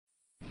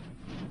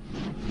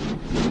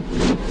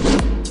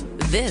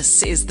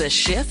This is the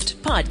Shift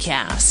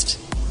Podcast.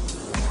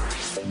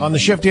 On the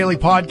Shift Daily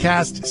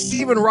Podcast,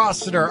 Stephen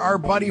Rossiter, our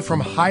buddy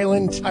from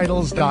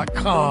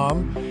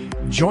HighlandTitles.com,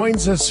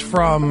 joins us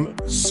from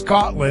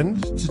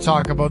Scotland to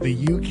talk about the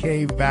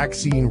UK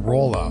vaccine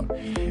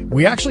rollout.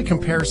 We actually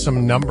compare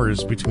some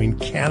numbers between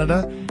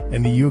Canada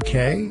and the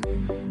UK.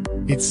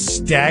 It's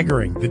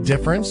staggering, the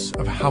difference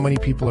of how many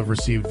people have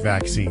received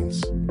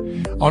vaccines.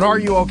 On Are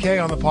You OK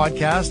on the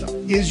podcast,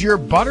 is your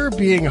butter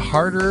being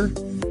harder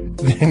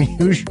than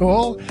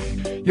usual?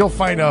 You'll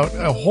find out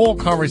a whole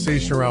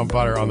conversation around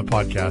butter on the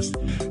podcast.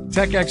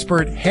 Tech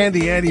expert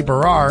Handy Andy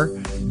Barrar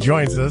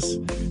joins us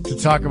to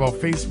talk about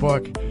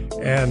Facebook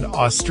and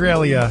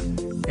Australia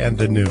and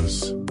the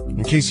news.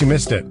 In case you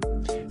missed it,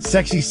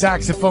 Sexy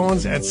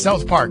Saxophones at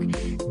South Park.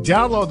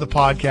 Download the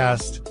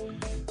podcast,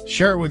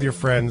 share it with your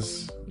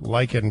friends,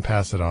 like it and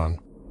pass it on.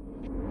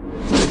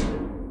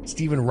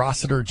 Stephen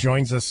Rossiter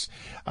joins us.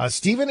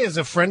 Stephen is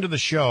a friend of the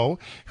show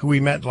who we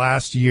met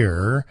last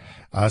year.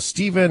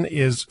 Stephen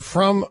is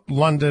from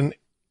London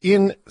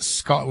in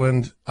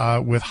Scotland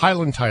with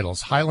Highland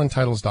Titles,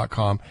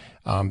 HighlandTitles.com.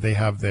 They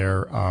have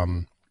their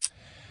a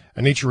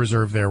nature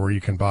reserve there where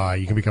you can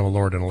become a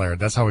lord and a laird.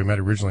 That's how we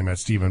originally met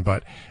Stephen.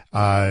 But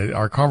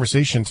our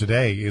conversation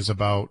today is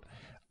about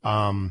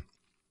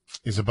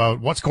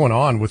what's going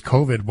on with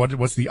COVID.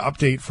 What's the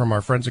update from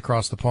our friends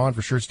across the pond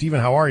for sure. Stephen,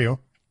 how are you?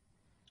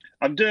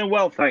 I'm doing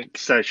well,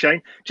 thanks,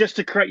 Shane. Just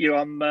to correct you,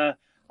 I'm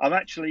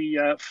actually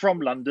from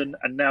London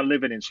and now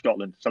living in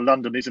Scotland. So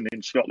London isn't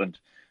in Scotland.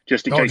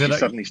 Just in case you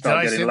suddenly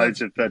start getting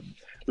loads of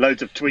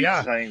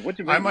tweets saying, "What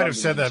do you mean?" I might have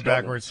said that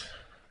backwards.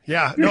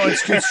 Yeah, no,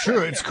 it's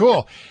true. It's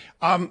cool.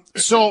 They're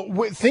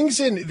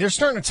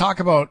starting to talk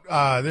about.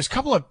 There's a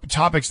couple of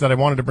topics that I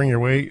wanted to bring your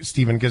way,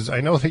 Stephen, because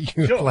I know that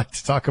you like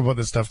to talk about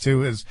this stuff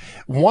too.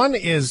 One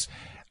is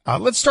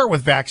let's start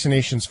with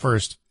vaccinations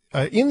first.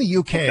 In the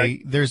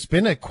UK, There's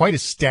been quite a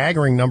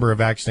staggering number of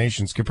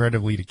vaccinations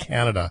comparatively to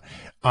Canada.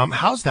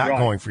 How's that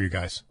going for you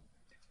guys?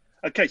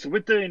 Okay, so we're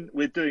doing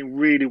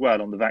really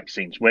well on the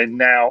vaccines. We're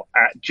now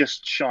at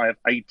just shy of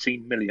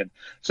 18 million.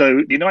 So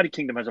the United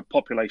Kingdom has a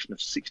population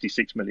of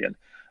 66 million,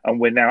 and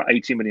we're now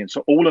 18 million.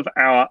 So all of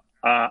our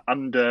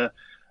over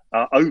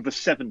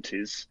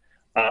 70s,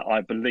 I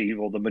believe,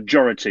 or the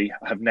majority,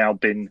 have now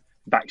been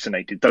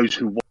vaccinated, those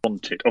who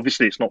want it.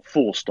 Obviously, it's not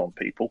forced on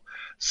people.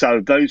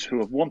 So those who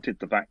have wanted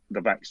the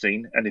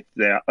vaccine, and if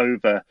they're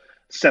over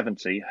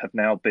 70, have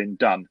now been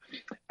done.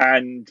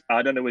 And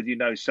I don't know whether you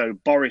know, so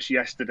Boris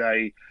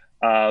yesterday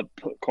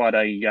put quite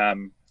a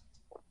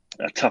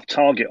tough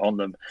target on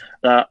them.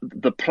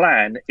 The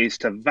plan is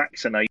to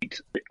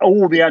vaccinate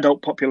all the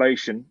adult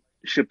population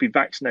should be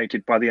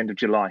vaccinated by the end of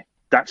July.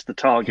 That's the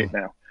target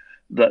now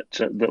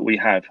that we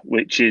have,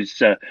 which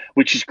is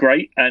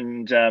great.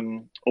 And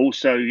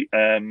also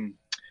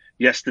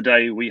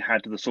yesterday we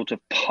had the sort of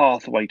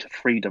pathway to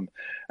freedom,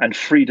 and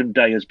Freedom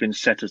Day has been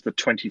set as the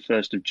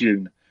 21st of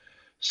June.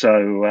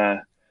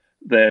 So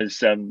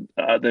there's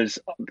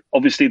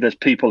obviously there's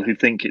people who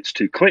think it's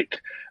too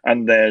quick,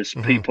 and there's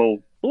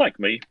people like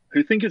me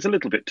who think it's a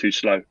little bit too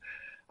slow.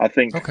 I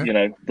think,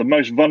 the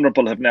most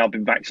vulnerable have now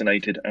been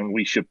vaccinated, and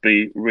we should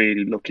be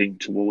really looking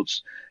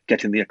towards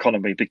getting the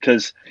economy,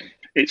 because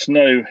it's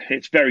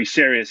very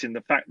serious in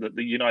the fact that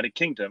the United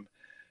Kingdom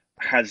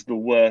has the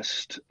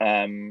worst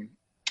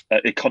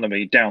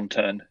economy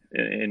downturn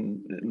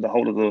in the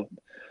whole of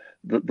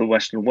the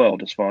Western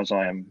world, as far as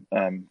I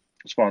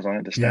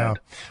understand. Yeah.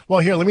 Well,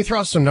 here, let me throw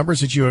out some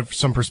numbers at you of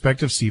some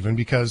perspective, Stephen,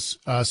 because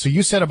so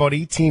you said about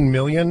 18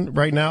 million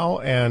right now,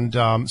 and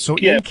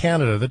in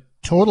Canada, the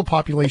total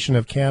population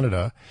of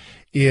Canada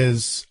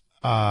is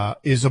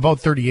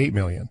about 38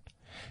 million.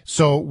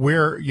 So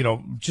we're,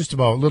 just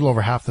about a little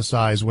over half the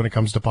size when it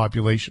comes to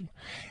population.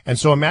 And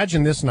so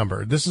imagine this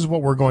number. This is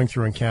what we're going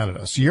through in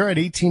Canada. So you're at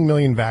 18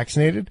 million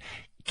vaccinated.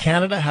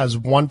 Canada has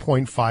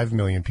 1.5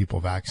 million people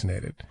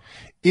vaccinated.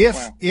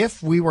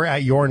 If we were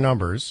at your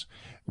numbers,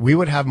 we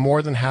would have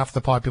more than half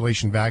the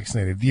population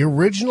vaccinated. The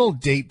original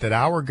date that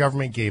our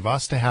government gave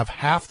us to have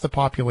half the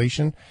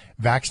population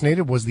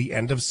vaccinated was the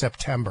end of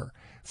September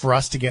for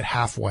us to get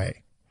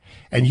halfway.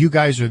 And you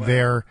guys are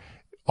there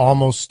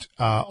almost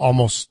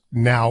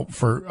now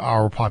for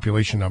our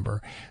population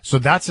number. So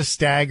that's a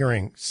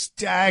staggering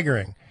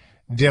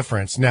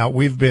difference. Now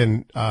we've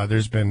been,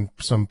 there's been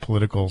some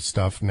political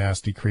stuff,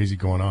 nasty, crazy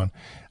going on,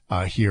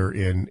 here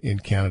in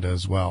Canada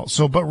as well.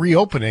 So, but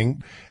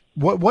reopening,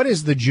 what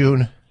is the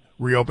June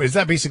reopen? Is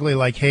that basically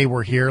like, hey,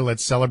 we're here,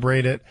 let's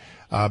celebrate it,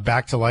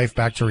 back to life,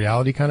 back to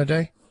reality kind of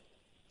day?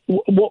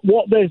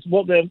 What they're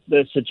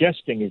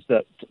suggesting is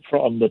that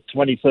from the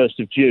 21st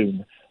of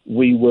June,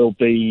 we will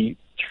be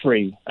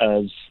free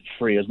as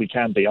we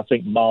can be. I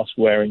think mask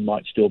wearing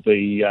might still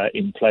be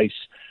in place,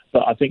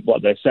 but I think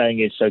what they're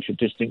saying is social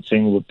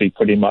distancing would be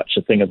pretty much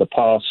a thing of the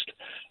past.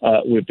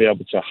 We'd be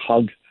able to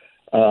hug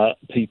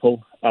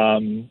people,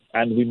 and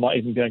we might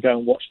even be able to go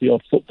and watch the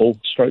odd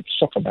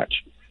football/soccer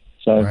match.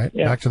 So right,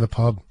 yeah. Back to the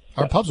pub.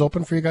 Are pubs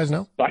open for you guys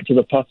now? Back to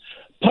the pub.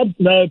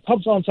 No,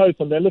 pubs aren't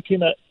open. They're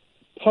looking at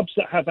pubs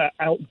that have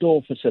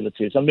outdoor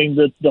facilities. I mean,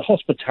 the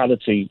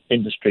hospitality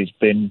industry's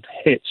been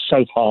hit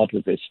so hard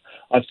with this.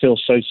 I feel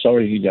so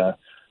sorry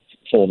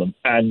for them.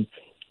 And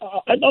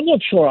I'm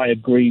not sure I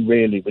agree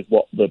really with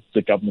what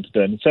the government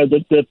are doing. So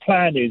the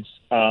plan is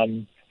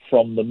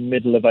from the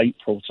middle of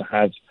April to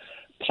have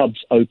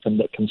pubs open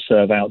that can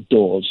serve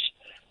outdoors.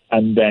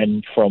 And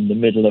then from the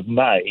middle of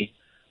May,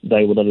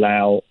 they would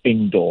allow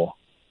indoor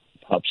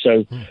pubs.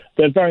 So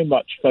they're very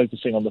much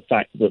focusing on the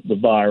fact that the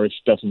virus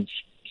doesn't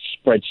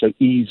spread so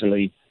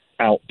easily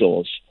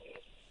outdoors.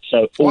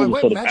 So all the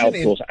sort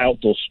of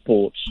outdoor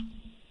sports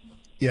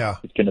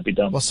is going to be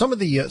done. Well, some of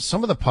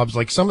the pubs,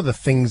 like some of the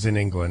things in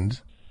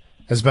England,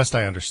 as best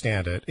I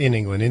understand it, in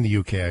England, in the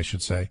UK, I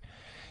should say,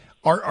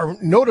 are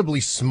notably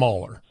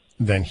smaller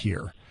than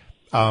here.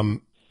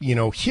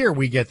 Here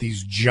we get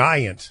these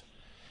giant,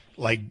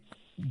 like,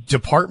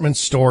 department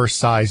store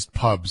sized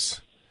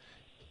pubs,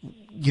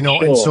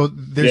 sure. And so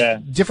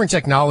there's different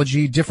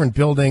technology, different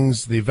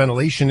buildings. The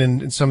ventilation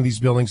in some of these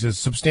buildings is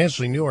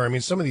substantially newer. I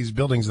mean, some of these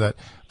buildings that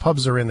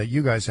pubs are in that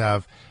you guys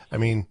have, I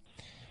mean,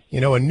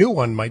 a new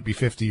one might be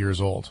 50 years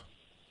old.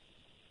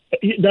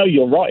 No,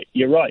 you're right.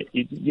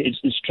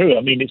 It's true.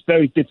 I mean, it's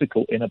very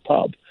difficult in a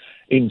pub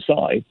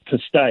inside to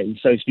stay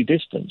socially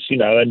distanced,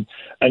 and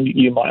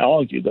you might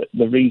argue that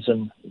the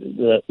reason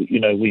that,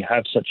 we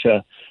have such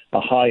a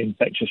high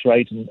infectious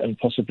rate and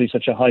possibly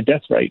such a high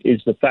death rate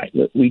is the fact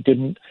that we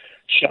didn't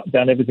shut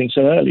down everything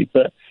so early.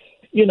 But,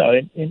 in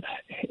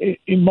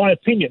my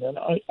opinion, and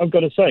I've got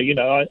to say,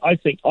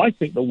 I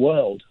think the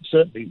world,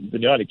 certainly the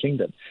United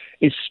Kingdom,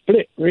 is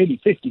split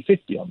really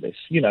 50-50 on this.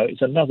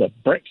 It's another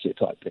Brexit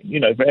type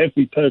thing. For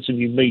every person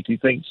you meet who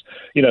thinks,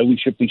 we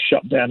should be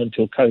shut down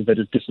until COVID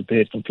has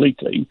disappeared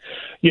completely,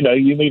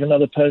 you meet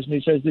another person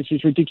who says this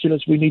is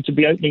ridiculous. We need to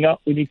be opening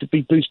up. We need to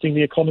be boosting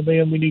the economy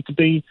and we need to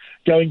be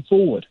going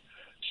forward.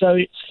 So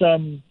it's,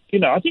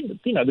 I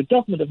think, the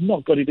government have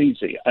not got it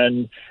easy.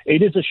 And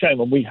it is a shame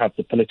when we have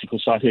the political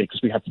side here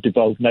because we have the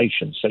devolved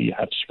nations. So you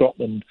have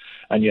Scotland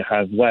and you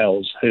have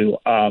Wales who,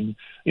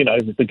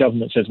 if the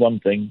government says one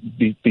thing,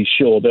 be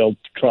sure they'll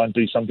try and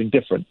do something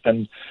different.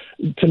 And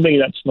to me,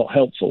 that's not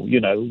helpful.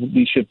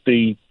 We should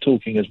be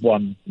talking as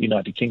one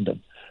United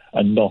Kingdom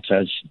and not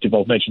as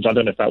devolved nations. I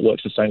don't know if that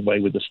works the same way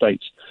with the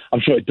states. I'm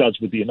sure it does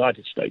with the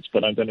United States,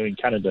 but I don't know in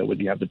Canada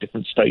whether you have the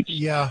different states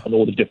and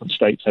all the different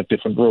states have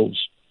different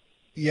rules.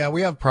 Yeah,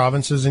 we have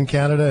provinces in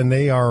Canada, and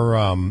they are,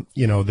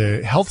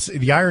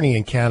 the irony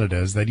in Canada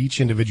is that each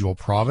individual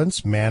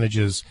province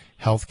manages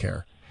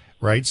healthcare,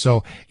 right?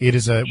 So it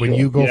is when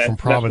you go from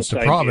province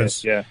to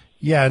province,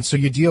 and so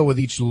you deal with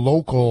each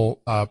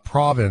local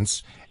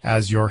province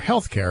as your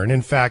healthcare. And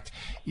in fact,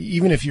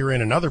 even if you're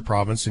in another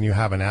province and you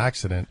have an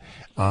accident,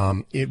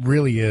 it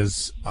really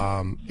is,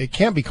 it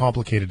can be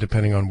complicated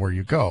depending on where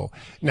you go.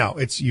 Now,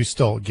 you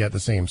still get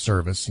the same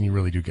service and you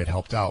really do get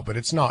helped out, but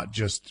it's not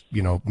just,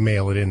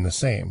 mail it in the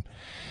same.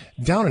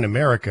 Down in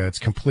America, it's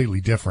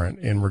completely different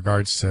in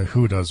regards to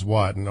who does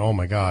what, and oh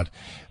my God.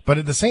 But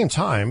at the same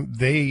time,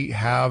 they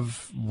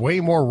have way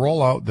more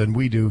rollout than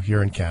we do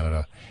here in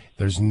Canada.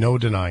 There's no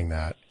denying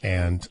that.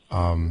 And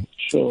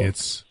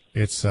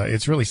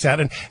it's really sad.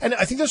 And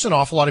I think there's an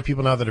awful lot of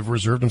people now that have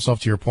reserved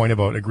themselves, to your point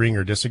about agreeing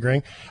or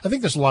disagreeing. I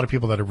think there's a lot of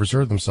people that have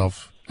reserved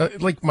themselves,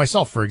 like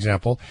myself, for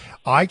example.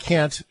 I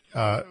can't,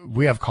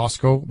 we have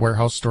Costco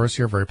warehouse stores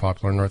here, very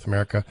popular in North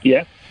America.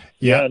 Yeah.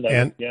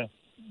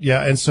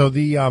 And so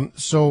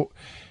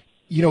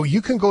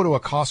you can go to a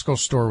Costco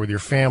store with your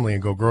family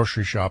and go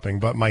grocery shopping,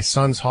 but my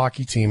son's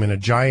hockey team in a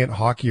giant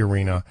hockey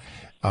arena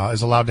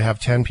is allowed to have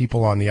 10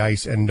 people on the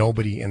ice and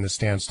nobody in the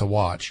stands to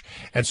watch.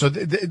 And so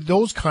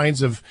those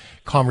kinds of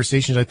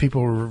conversations that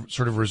people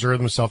sort of reserve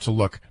themselves to,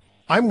 look,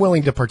 I'm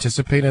willing to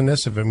participate in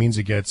this if it means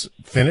it gets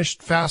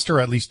finished faster,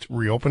 or at least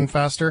reopened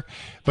faster.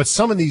 But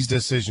some of these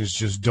decisions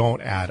just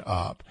don't add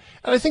up.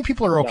 And I think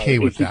people are okay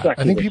with that.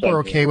 Exactly, I think people are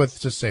okay with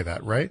to say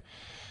that, right?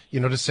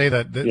 To say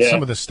that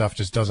some of this stuff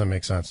just doesn't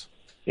make sense.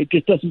 It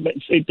just doesn't.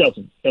 It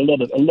doesn't. A lot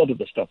of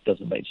the stuff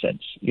doesn't make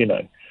sense.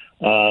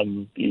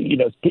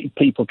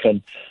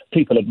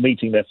 People are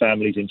meeting their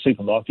families in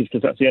supermarkets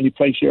because that's the only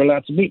place you're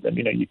allowed to meet them.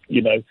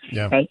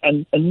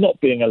 And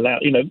not being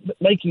allowed,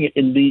 making it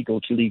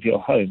illegal to leave your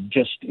home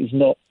just is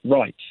not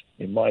right,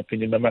 in my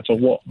opinion, no matter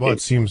what. Well,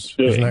 it seems,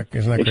 isn't that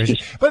crazy?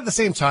 But at the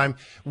same time,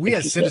 we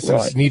as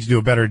citizens need to do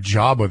a better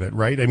job with it,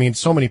 right? I mean,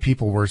 so many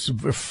people were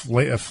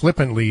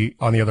flippantly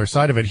on the other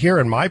side of it. Here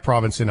in my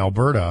province in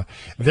Alberta,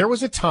 there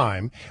was a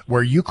time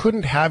where you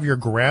couldn't have your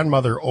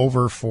grandmother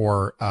over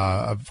for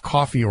a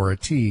coffee or a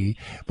tea,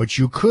 but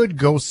you could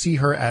go see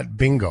her at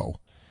bingo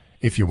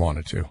if you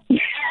wanted to.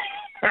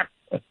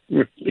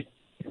 Really?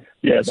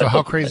 Yeah. So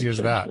how crazy is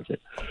that?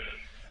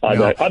 I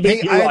know. I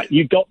mean, you're right.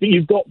 You've got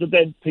the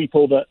then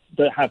people that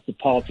have the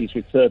parties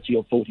with 30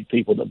 or 40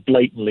 people that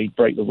blatantly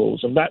break the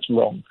rules, and that's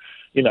wrong.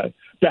 But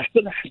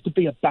there has to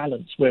be a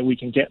balance where we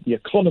can get the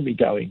economy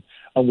going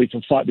and we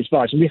can fight this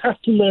virus. And we have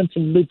to learn to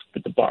live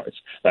with the virus.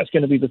 That's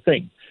going to be the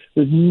thing.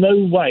 there's no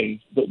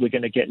way that we're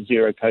going to get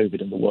zero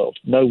COVID in the world.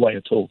 No way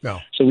at all. No.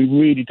 So we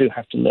really do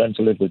have to learn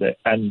to live with it.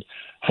 And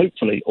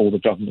hopefully all the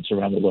governments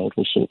around the world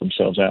will sort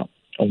themselves out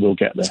and we'll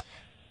get there.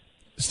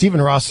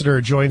 Stephen Rossiter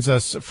joins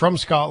us from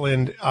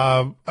Scotland.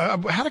 I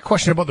had a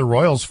question about the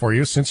Royals for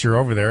you since you're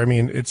over there. I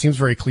mean, it seems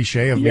very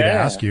cliche of me to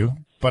ask you,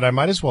 but I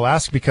might as well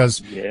ask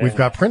because we've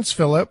got Prince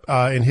Philip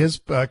in his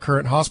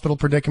current hospital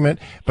predicament,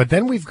 but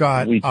then we've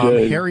got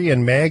Harry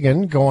and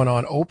Meghan going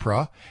on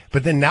Oprah.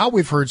 But then now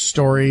we've heard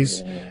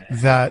stories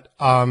that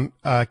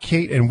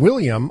Kate and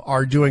William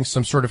are doing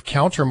some sort of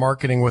counter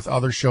marketing with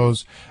other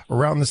shows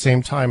around the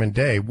same time and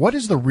day. What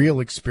is the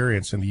real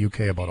experience in the UK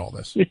about all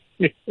this?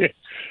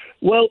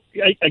 Well,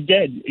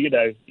 again,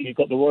 you've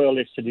got the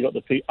royalists and you've got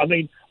the people. I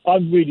mean,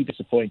 I'm really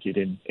disappointed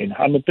in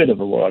I'm a bit of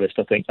a royalist,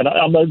 I think, and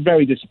I'm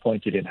very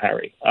disappointed in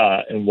Harry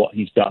and what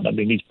he's done. I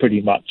mean, he's pretty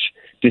much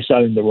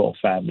disowned the royal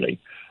family.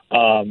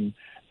 And,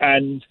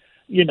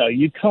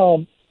 you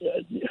can't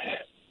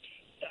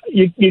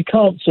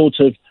sort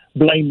of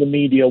blame the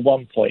media at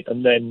one point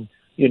and then,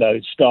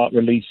 start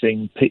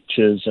releasing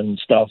pictures and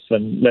stuff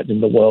and letting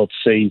the world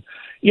see.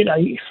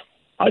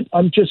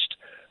 I'm just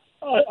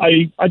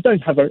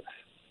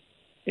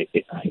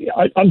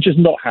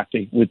not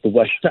happy with the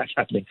way that's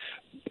happening.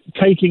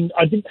 I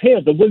didn't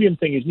hear the William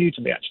thing is new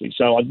to me, actually,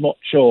 so I'm not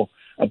sure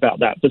about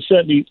that. But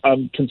certainly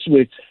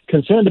we're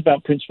concerned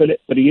about Prince Philip,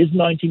 but he is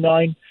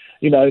 99.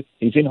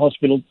 He's in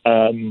hospital.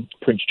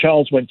 Prince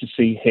Charles went to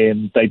see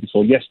him day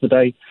before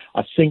yesterday.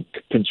 I think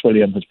Prince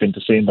William has been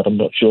to see him, but I'm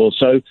not sure.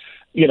 So,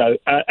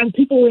 and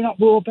people were in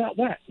uproar about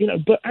that,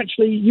 but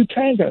actually you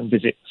can go and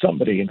visit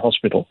somebody in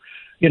hospital.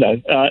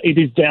 It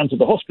is down to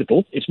the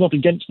hospital. It's not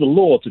against the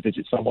law to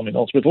visit someone in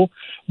hospital,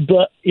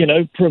 but,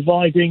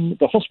 providing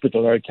the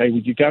hospital are okay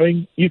with you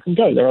going, you can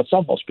go. There are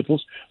some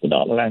hospitals that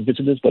aren't allowing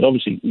visitors, but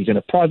obviously he's in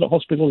a private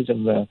hospital. His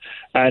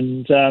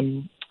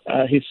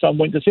son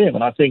went to see him.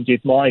 And I think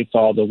if my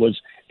father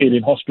was ill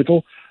in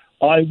hospital,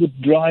 I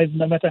would drive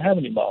no matter how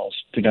many miles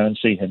to go and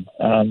see him.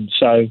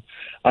 So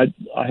I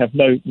have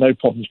no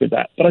problems with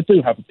that. But I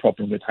do have a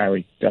problem with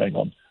Harry going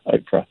on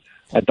Oprah.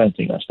 I don't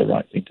think that's the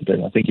right thing to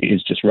do. I think it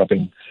is just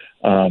rubbing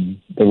the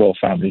royal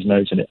family's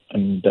nose in it,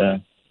 and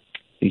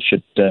he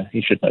should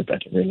know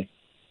better, really.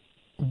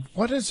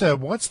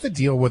 What's the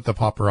deal with the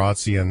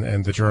paparazzi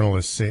and the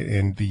journalists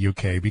in the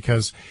UK?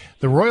 Because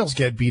the royals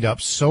get beat up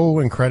so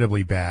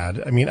incredibly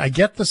bad. I mean, I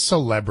get the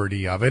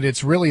celebrity of it.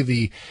 It's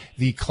really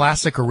the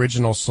classic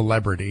original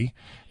celebrity.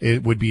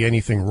 It would be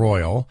anything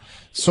royal.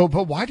 So,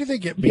 but why do they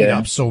get beat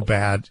up so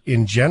bad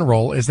in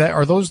general?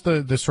 Are those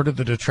the sort of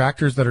the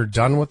detractors that are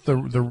done with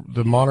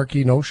the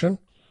monarchy notion?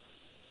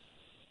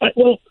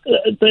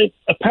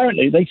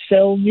 Apparently they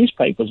sell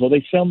newspapers or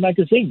they sell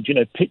magazines,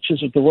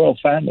 pictures of the royal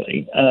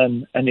family.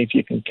 And if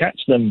you can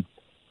catch them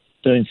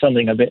doing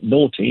something a bit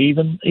naughty,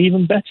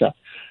 even better.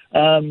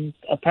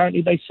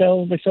 Apparently they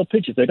sell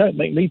pictures. They don't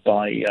make me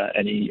buy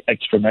any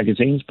extra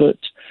magazines, but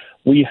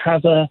we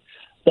have a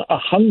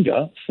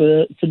hunger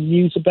for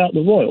news about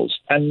the royals.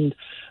 And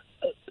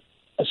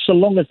so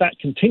long as that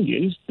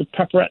continues, the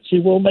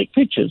paparazzi will make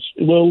pictures.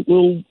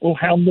 We'll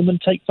hound them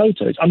and take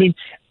photos. I mean,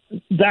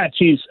 that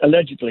is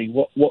allegedly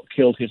what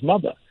killed his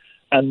mother.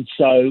 And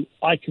so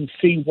I can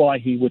see why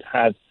he would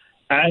have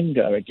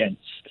anger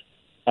against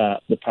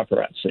the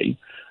paparazzi.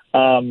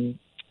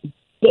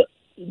 But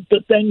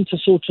then to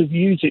sort of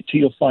use it to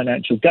your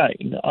financial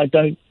gain, I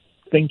don't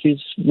think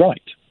is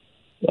right,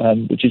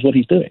 which is what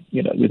he's doing,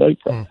 with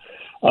Oprah.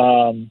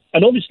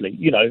 And obviously,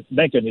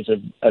 Meghan is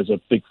a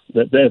big,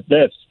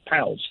 they're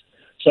pals.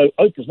 So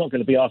Oprah's not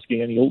going to be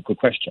asking any awkward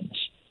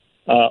questions.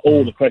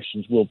 All the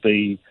questions will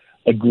be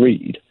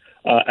agreed.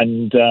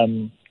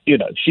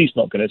 She's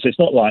not going to. So it's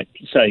not like,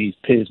 say,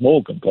 Piers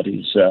Morgan got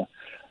his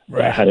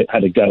had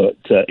a go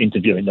at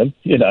interviewing them.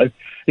 He's not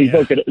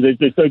going to.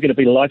 There's not going to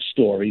be life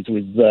stories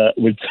with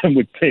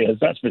Piers,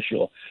 that's for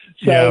sure.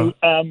 So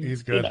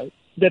he's good.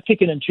 They're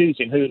picking and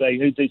choosing who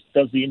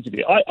does the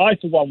interview. I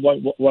for one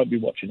won't be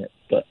watching it,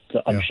 but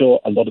I'm sure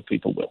a lot of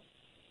people will.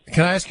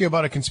 Can I ask you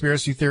about a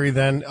conspiracy theory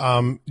then?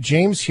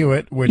 James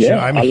Hewitt, which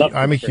I'm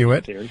a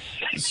Hewitt. Theories.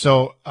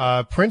 So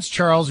Prince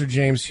Charles or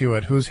James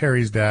Hewitt? Who's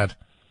Harry's dad?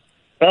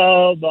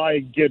 Oh my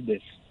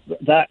goodness,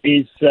 that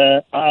is.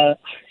 I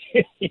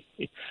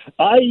don't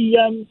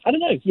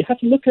know. You have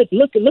to look at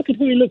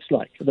who he looks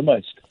like the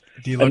most.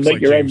 He looks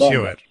like James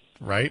Hewitt,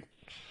 right?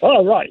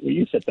 Oh, right. Well,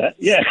 you said that.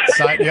 Yeah.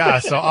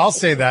 So I'll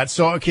say that.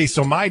 So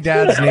my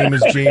dad's name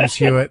is James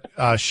Hewitt.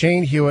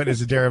 Shane Hewitt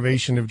is a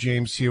derivation of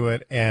James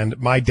Hewitt, and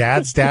my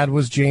dad's dad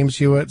was James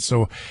Hewitt.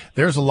 So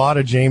there's a lot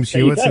of James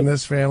Hewitts in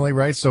this family,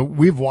 right? So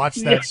we've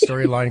watched that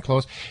storyline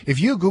close. If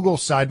you Google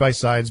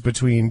side-by-sides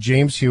between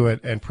James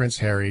Hewitt and Prince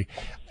Harry,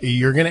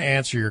 you're going to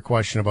answer your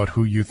question about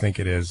who you think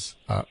it is,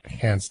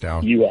 hands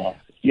down. You are.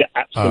 Yeah,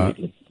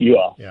 absolutely. You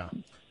are. Yeah.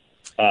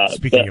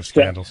 Speaking of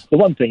scandals, the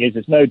one thing is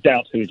there's no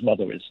doubt who his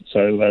mother is.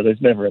 So there's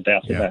never a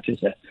doubt in that, is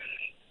there?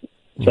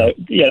 So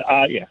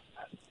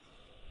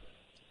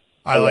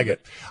I like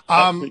it.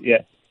 I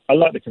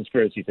like the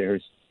conspiracy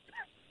theories.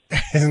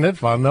 Isn't it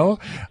fun though?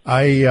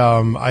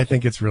 I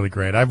think it's really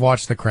great. I've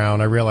watched The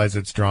Crown. I realize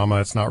it's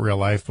drama. It's not real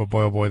life, but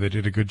boy, oh boy, they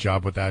did a good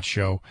job with that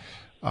show.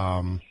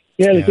 Yeah,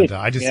 they did.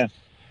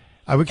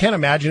 We can't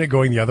imagine it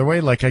going the other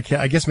way. Like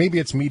I guess maybe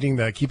it's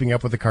keeping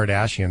up with the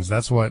Kardashians.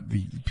 That's what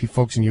the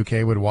folks in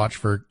UK would watch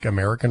for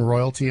American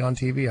royalty on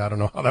TV. I don't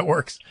know how that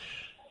works.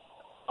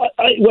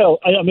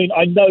 I mean,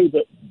 I know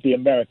that the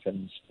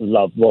Americans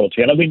love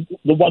royalty. And I mean,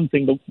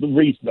 the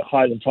reason that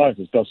Highland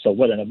Tigers does so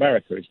well in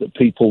America is that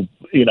people,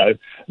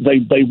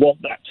 they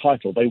want that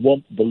title. They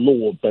want the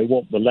lord. They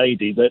want the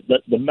lady.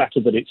 The matter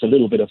that it's a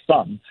little bit of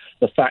fun,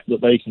 the fact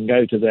that they can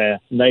go to their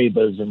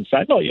neighbours and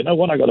say, oh, you know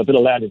what, I got a bit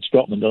of land in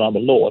Scotland and I'm a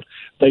lord.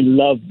 They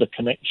love the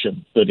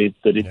connection that it's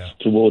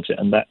towards it.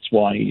 And that's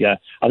why,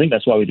 I think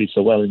that's why we do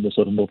so well in the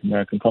sort of North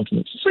American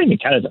continent. It's the same in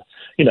Canada.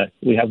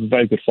 We have a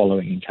very good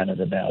following in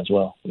Canada now as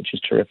well, which is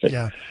terrific.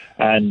 Yeah.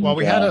 And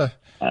we had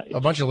a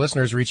bunch of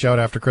listeners reach out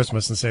after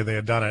Christmas and say they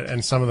had done it,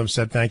 and some of them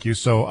said thank you.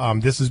 So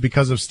this is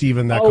because of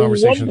Stephen, that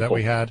conversation wonderful. that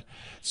we had.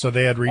 So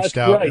they had reached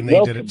out great. and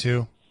they did it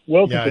too.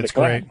 Welcome yeah, to it's the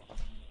clan. great.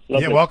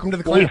 Lovely. Yeah, welcome to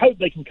the clan. We hope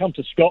they can come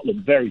to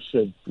Scotland very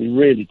soon. We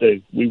really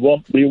do. We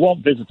want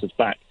visitors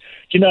back.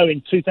 Do you know,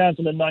 in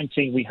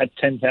 2019 we had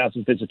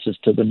 10,000 visitors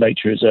to the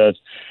nature reserve,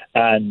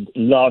 and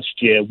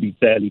last year we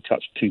barely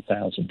touched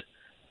 2,000.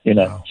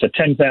 Wow. So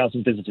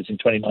 10,000 visitors in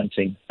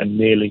 2019, and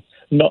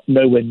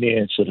nowhere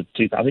near sort of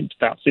 2,000. I think it's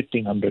about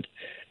 1,500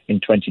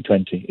 in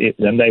 2020,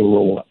 and they were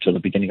all up till the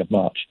beginning of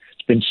March.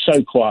 It's been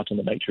so quiet on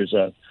the nature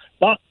reserve,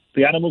 but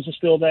the animals are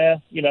still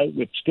there.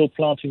 We're still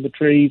planting the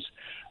trees.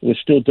 We're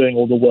still doing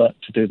all the work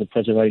to do the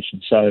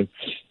preservation. So,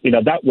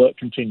 that work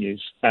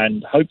continues,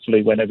 and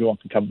hopefully when everyone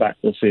can come back,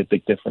 we'll see a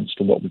big difference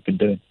to what we've been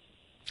doing.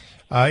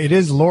 It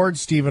is Lord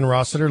Stephen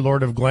Rossiter,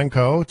 Lord of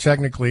Glencoe,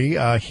 technically,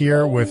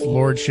 here with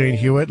Lord Shane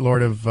Hewitt,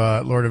 Lord of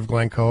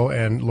Glencoe,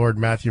 and Lord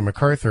Matthew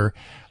MacArthur,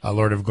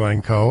 Lord of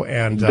Glencoe,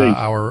 and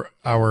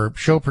our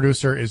show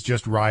producer is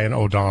just Ryan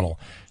O'Donnell,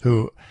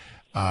 who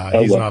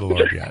he's not a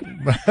lord yet.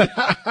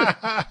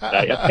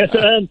 You have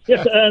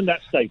to earn that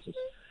status.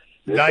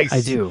 Nice.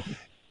 I do.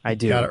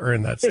 Got to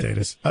earn that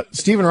status.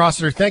 Stephen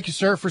Rossiter, thank you,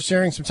 sir, for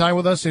sharing some time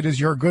with us. It is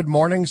your good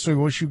morning, so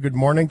we wish you good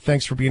morning.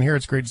 Thanks for being here.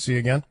 It's great to see you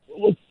again.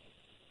 Well,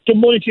 good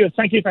morning to you.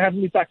 Thank you for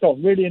having me back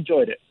on. Really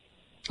enjoyed it.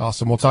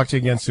 Awesome. We'll talk to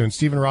you again soon.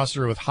 Stephen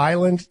Rossiter with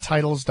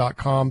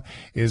HighlandTitles.com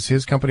is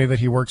his company that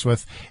he works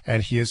with,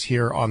 and he is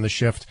here on the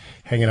shift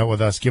hanging out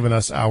with us, giving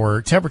us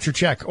our temperature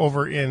check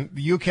over in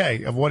the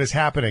UK of what is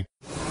happening.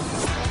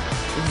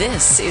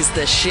 This is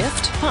the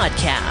Shift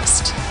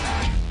Podcast.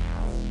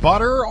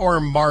 Butter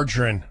or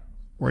margarine?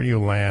 Where do you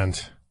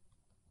land?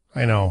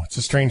 I know, it's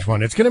a strange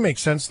one. It's going to make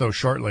sense, though,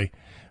 shortly.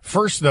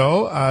 First,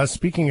 though,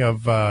 speaking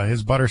of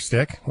his butter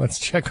stick, let's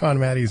check on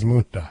Maddie's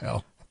moon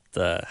dial.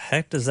 The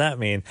heck does that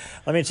mean?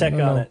 Let me check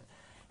on it.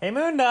 Hey,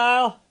 moon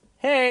dial.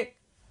 Hey,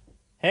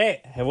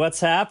 what's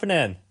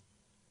happening?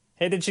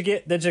 Hey, did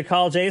you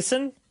call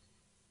Jason?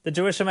 Did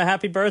you wish him a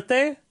happy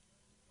birthday?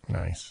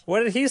 Nice.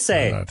 What did he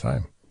say? Out of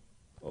time.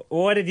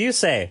 What did you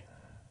say?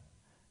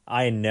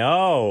 I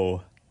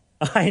know.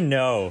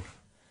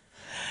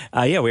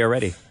 Yeah, we are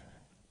ready.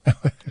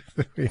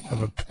 We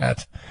have a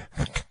pet.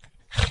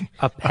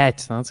 A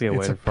pet. That's a good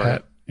way for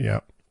it. Yeah,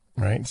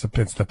 right. It's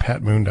the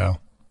pet moon dial.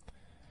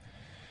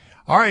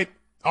 All right.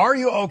 Are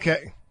you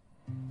okay?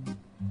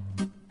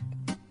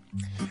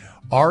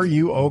 Are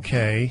you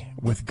okay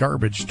with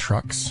garbage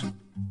trucks?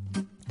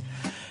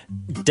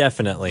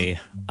 Definitely.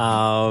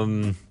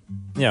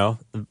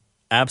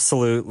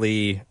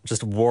 Absolutely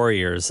just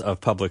warriors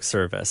of public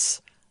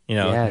service.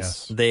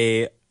 Yes.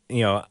 They,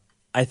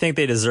 I think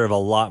they deserve a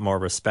lot more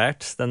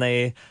respect than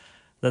they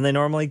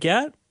normally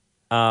get.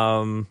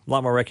 A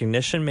lot more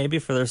recognition maybe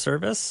for their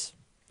service.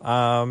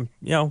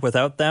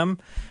 Without them,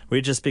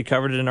 we'd just be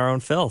covered in our own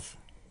filth.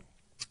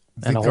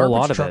 And a whole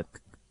lot of it.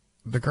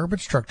 The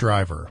garbage truck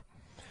driver,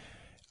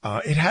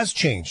 it has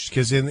changed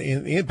because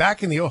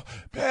back in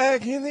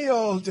the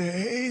old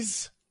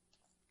days,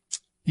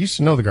 you used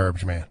to know the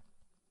garbage man.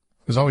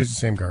 It was always the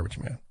same garbage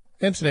man.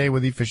 And today,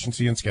 with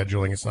efficiency and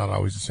scheduling, it's not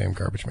always the same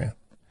garbage man.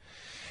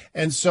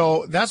 And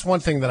so that's one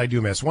thing that I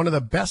do miss. One of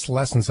the best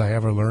lessons I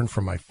ever learned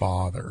from my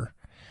father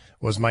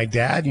was my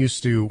dad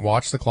used to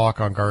watch the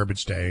clock on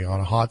garbage day on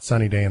a hot,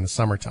 sunny day in the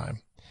summertime.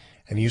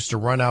 And he used to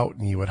run out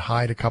and he would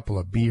hide a couple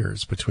of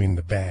beers between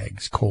the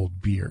bags,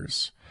 cold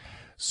beers.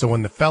 So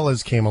when the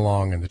fellas came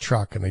along in the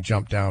truck and they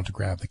jumped down to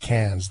grab the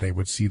cans, they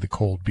would see the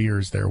cold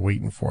beers there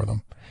waiting for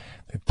them.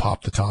 They'd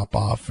pop the top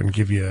off and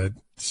give you a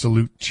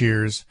salute,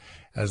 cheers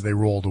as they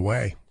rolled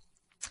away.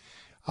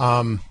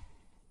 And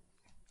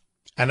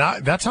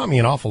that taught me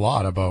an awful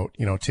lot about,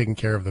 taking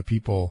care of the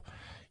people,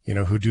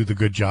 who do the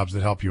good jobs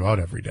that help you out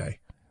every day.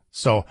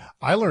 So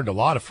I learned a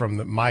lot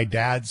from my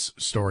dad's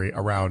story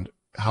around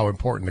how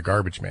important the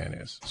garbage man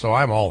is. So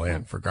I'm all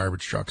in for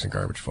garbage trucks and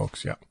garbage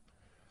folks. Yeah.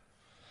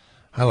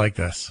 I like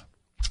this.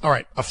 All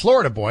right. A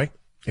Florida boy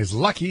is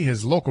lucky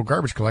his local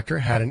garbage collector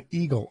had an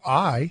eagle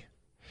eye.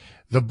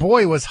 The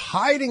boy was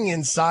hiding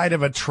inside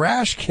of a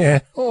trash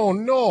can. Oh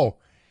no.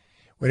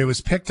 When it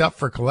was picked up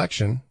for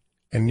collection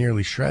and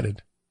nearly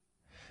shredded.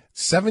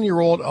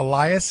 7-year-old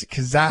Elias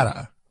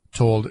Quezada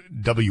told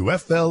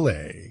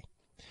WFLA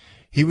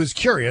he was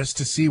curious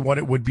to see what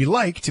it would be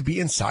like to be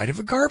inside of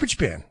a garbage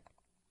bin.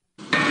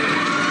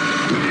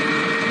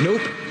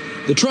 Nope.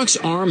 The truck's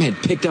arm had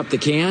picked up the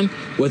can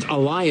with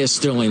Elias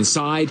still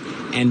inside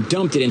and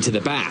dumped it into the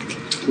back.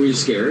 Were you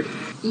scared?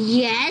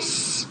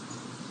 Yes.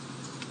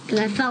 Because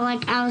I felt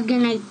like I was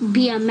going to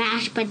be a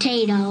mashed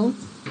potato.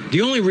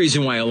 The only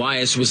reason why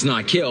Elias was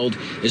not killed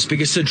is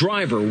because the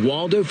driver,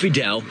 Waldo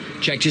Fidel,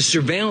 checked his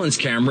surveillance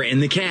camera in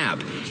the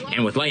cab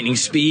and with lightning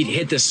speed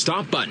hit the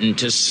stop button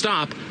to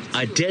stop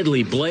a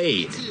deadly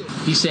blade.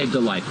 He saved a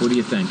life. What do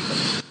you think?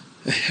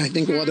 I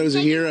think Waldo's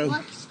a hero.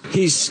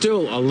 He's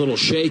still a little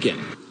shaken.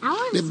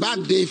 The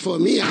bad day for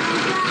me.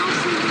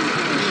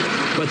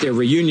 But their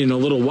reunion a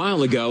little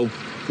while ago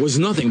was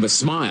nothing but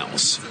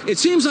smiles. It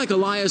seems like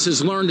Elias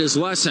has learned his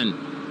lesson.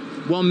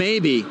 Well,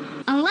 maybe.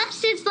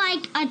 Unless it's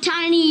like a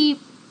tiny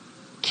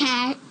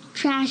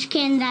trash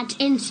can that's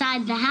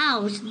inside the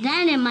house,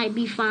 then it might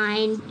be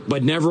fine.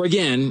 But never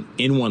again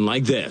in one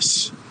like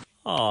this.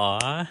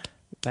 Aw.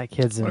 That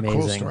kid's What amazing.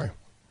 a cool story.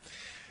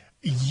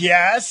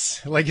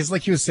 Yes. Like, it's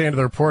like he was saying to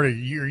the reporter, are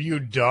you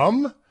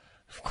dumb?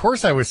 Of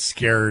course I was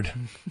scared.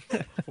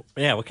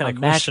 Yeah, what kind A of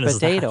mashed question is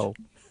potato.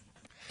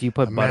 Do you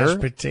put A butter?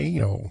 mashed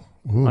potato.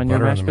 Ooh, On your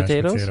butter mashed the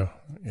potatoes? Potato.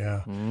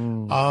 Yeah.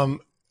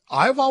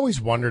 I've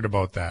always wondered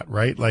about that,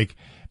 right? Like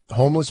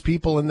homeless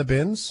people in the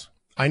bins.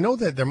 I know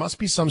that there must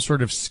be some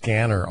sort of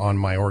scanner on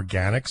my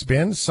organics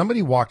bin.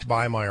 Somebody walked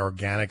by my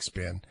organics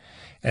bin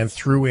and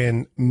threw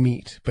in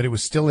meat, but it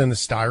was still in the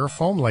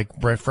styrofoam, like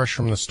fresh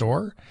from the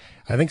store.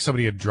 I think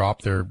somebody had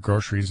dropped their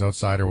groceries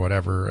outside or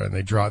whatever, and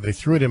they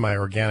threw it in my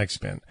organics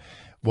bin.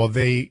 Well,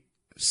 they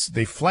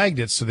flagged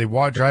it, so they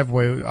drive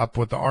way up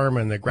with the arm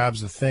and they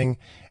grabs the thing,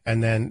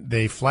 and then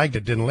they flagged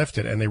it, didn't lift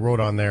it, and they wrote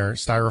on their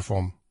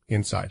styrofoam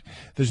inside.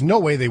 There's no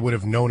way they would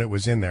have known it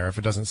was in there if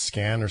it doesn't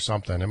scan or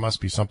something. It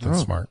must be something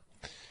smart.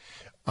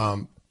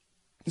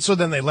 So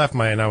then they left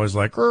and I was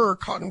like,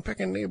 cotton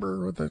picking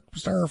neighbor with the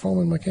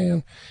styrofoam in my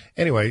can.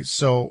 Anyway,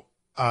 so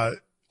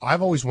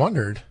I've always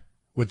wondered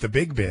with the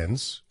big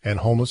bins and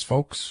homeless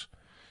folks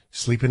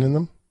sleeping in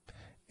them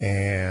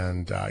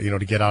and,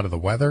 to get out of the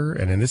weather.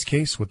 And in this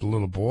case with the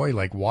little boy,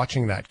 like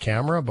watching that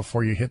camera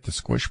before you hit the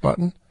squish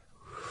button.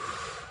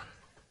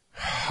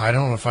 I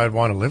don't know if I'd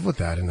want to live with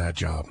that in that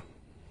job.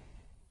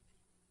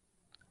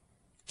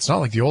 It's not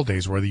like the old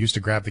days where they used to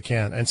grab the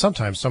can. And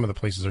sometimes some of the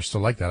places are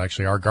still like that.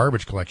 Actually, our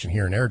garbage collection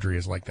here in Airdrie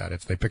is like that.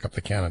 They pick up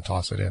the can and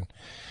toss it in.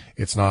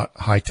 It's not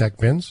high-tech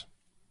bins.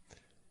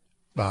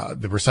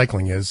 The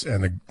recycling is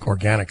and the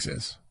organics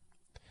is.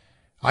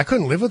 I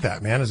couldn't live with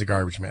that, man, as a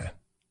garbage man.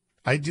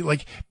 I do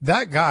like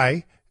that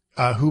guy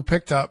who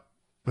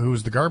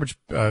was the garbage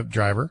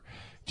driver.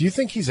 Do you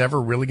think he's ever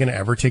really going to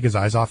ever take his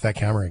eyes off that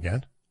camera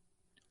again?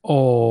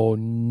 Oh,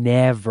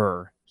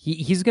 never.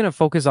 He's going to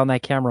focus on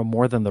that camera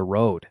more than the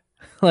road.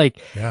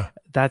 Yeah.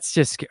 That's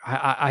just,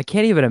 I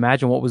can't even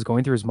imagine what was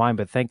going through his mind,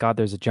 but thank God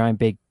there's a giant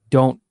big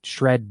don't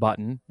shred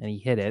button and he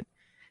hit it.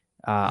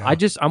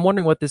 I'm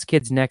wondering what this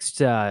kid's next,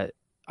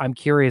 I'm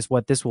curious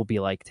what this will be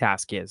like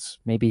task is.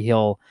 Maybe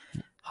he'll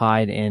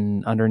hide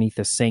underneath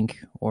a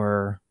sink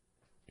or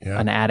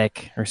an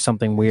attic or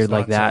something weird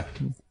like that.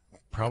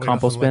 Probably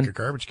compost nothing bin. like a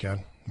garbage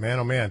can. Man,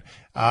 oh man.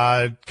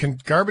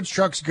 Garbage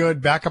trucks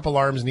good. Backup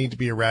alarms need to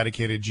be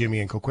eradicated. Jimmy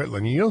and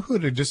Coquitlam. You know who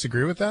to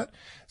disagree with that?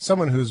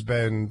 Someone who's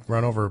been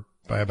run over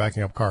by a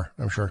backing up car,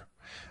 I'm sure.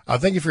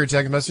 Thank you for your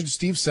text message.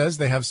 Steve says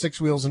they have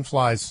 6 wheels and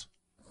flies.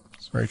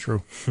 It's very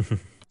true.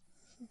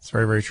 It's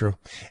very, very true.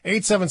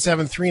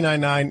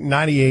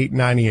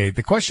 877-399-9898.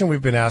 The question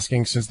we've been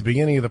asking since the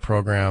beginning of the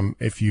program,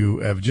 if you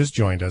have just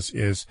joined us,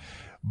 is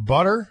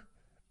butter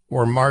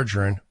or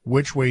margarine,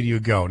 which way do you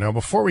go? Now,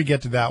 before we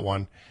get to that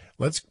one,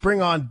 let's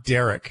bring on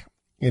Derek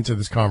into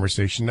this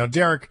conversation. Now,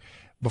 Derek,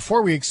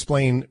 before we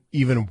explain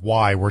even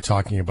why we're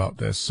talking about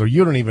this, so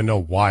you don't even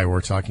know why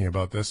we're talking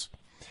about this,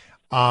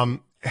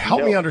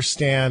 help me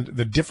understand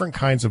the different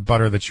kinds of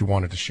butter that you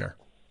wanted to share.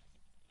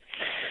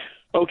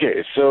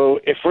 Okay, so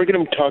if we're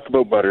going to talk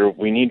about butter,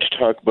 we need to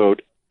talk about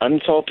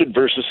unsalted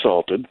versus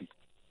salted.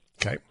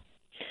 Okay.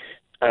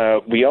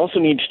 We also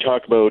need to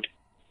talk about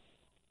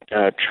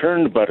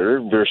churned butter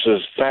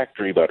versus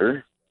factory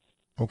butter.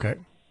 Okay.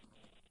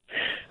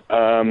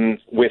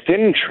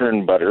 Within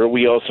churned butter,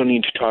 we also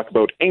need to talk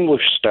about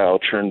English-style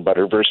churned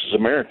butter versus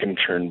American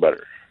churned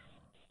butter.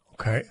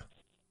 Okay.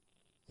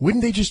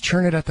 Wouldn't they just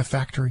churn it at the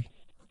factory?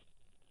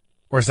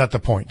 Or is that the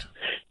point?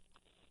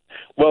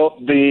 Well,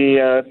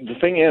 the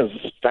thing is,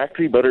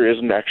 factory butter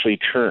isn't actually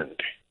churned.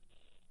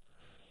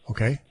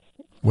 Okay.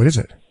 What is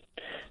it?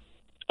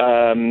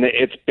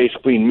 It's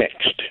basically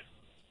mixed.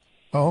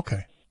 Oh,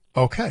 okay.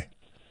 Okay.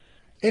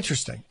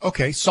 Interesting.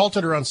 Okay.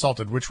 Salted or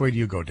unsalted? Which way do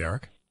you go,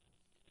 Derek?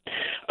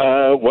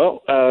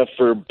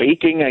 For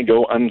baking, I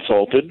go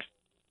unsalted.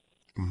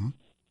 Mm-hmm.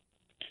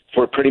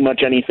 For pretty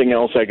much anything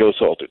else, I go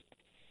salted.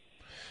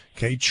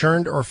 Okay.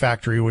 Churned or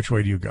factory? Which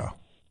way do you go?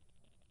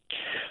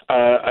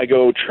 I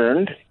go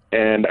churned,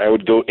 and I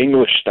would go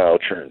English-style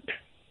churned.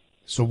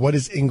 So what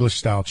is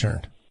English-style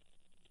churned?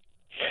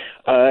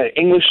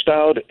 English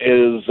style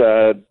is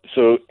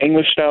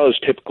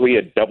typically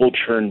a double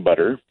churn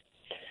butter,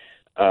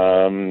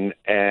 and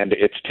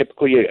it's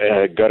typically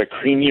got a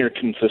creamier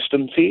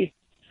consistency,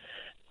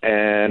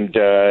 and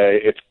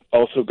it's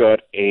also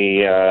got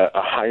a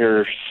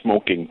higher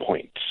smoking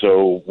point.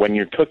 So when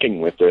you're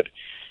cooking with it,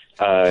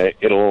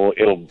 it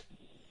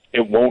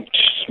won't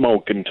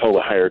smoke until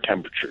the higher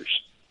temperatures.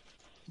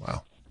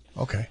 Wow.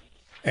 Okay.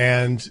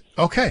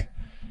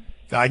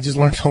 I just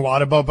learned a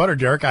lot about butter,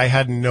 Derek. I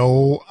had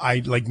no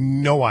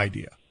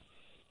idea.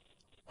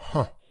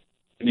 Huh.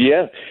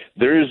 Yeah,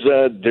 there's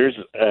a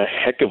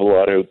heck of a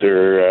lot out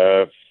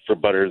there for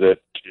butter that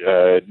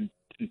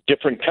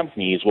different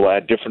companies will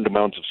add different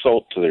amounts of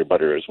salt to their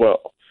butter as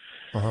well.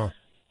 Uh-huh.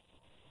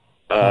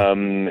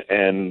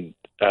 And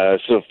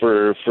so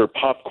for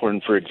popcorn,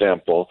 for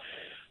example,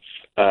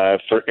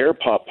 for air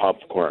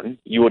popcorn,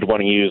 you would want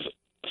to use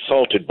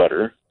salted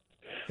butter.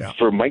 Yeah.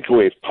 For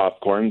microwave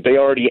popcorn, they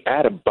already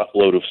add a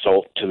buttload of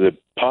salt to the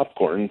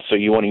popcorn, so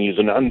you want to use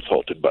an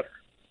unsalted butter.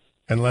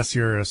 Unless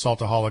you're a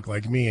saltaholic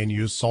like me and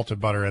use salted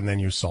butter and then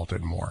you salt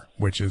it more,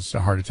 which is a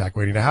heart attack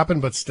waiting to happen,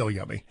 but still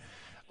yummy.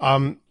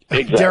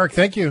 Exactly. Derek,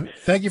 thank you.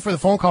 Thank you for the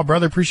phone call,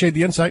 brother. Appreciate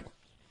the insight.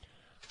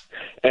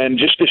 And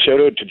just a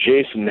shout out to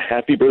Jason.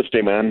 Happy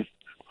birthday, man.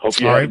 Hope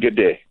you have a good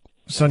day.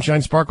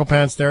 Sunshine Sparkle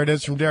Pants. There it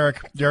is from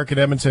Derek. Derek at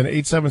Edmonton,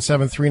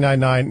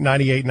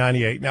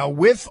 877-399-9898. Now,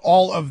 with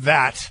all of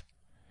that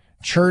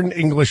churned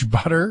English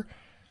butter,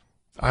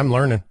 I'm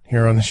learning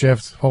here on the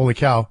shift. Holy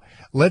cow.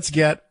 Let's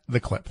get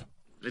the clip.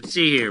 Let's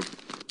see here.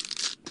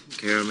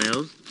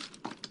 Caramels,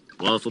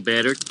 waffle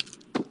batter,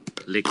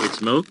 liquid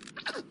smoke.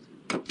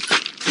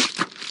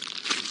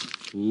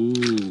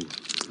 Ooh,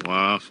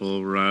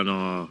 waffle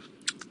runoff.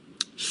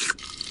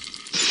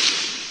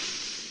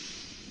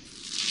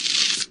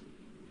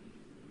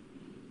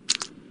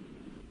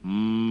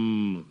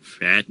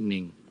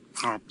 Fattening.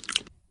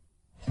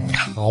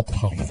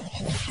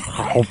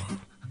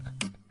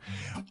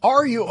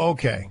 Are you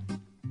okay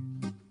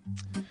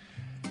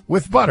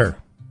with butter?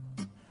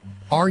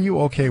 Are you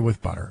okay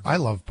with butter? I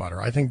love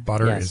butter. I think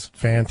butter is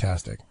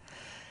fantastic.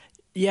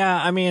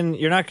 Yeah, I mean,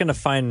 you're not going to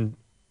find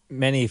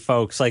many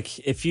folks, like,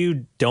 if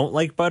you don't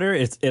like butter,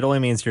 it only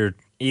means you're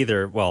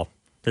either, well,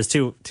 there's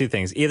two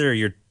things. Either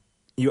you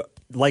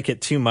like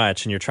it too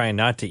much and you're trying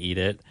not to eat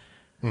it,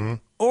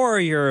 or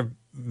you're a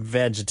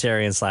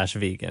vegetarian /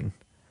 vegan.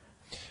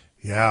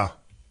 Yeah.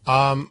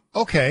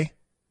 Okay.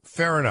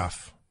 Fair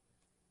enough.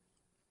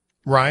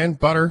 Ryan,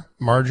 butter,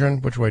 margarine,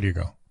 which way do you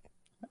go?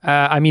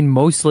 I mean,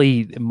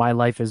 mostly my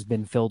life has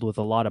been filled with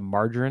a lot of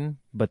margarine,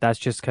 but that's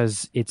just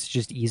because it's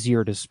just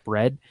easier to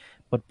spread.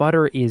 But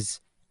butter is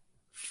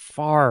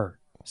far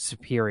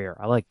superior.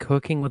 I like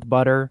cooking with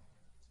butter.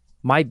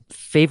 My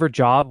favorite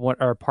job,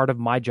 or part of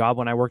my job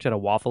when I worked at a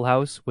Waffle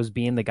House, was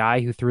being the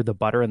guy who threw the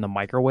butter in the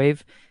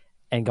microwave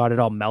and got it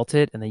all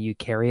melted, and then you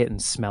carry it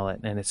and smell it,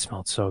 and it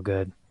smelled so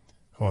good.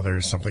 Oh,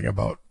 there's something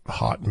about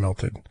hot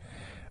melted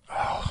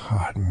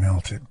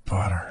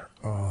butter.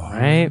 Oh.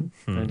 Right?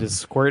 And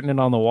just squirting it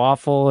on the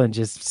waffle and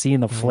just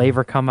seeing the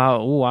flavor come out.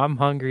 Ooh, I'm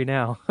hungry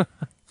now.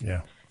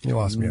 Yeah, you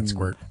lost me at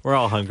squirt. We're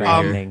all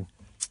hungry.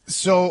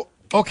 So,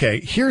 okay,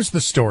 here's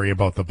the story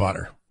about the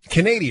butter.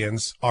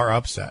 Canadians are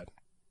upset.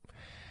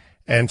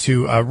 And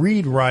to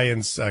read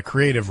Ryan's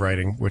creative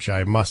writing, which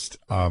I must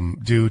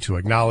do to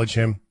acknowledge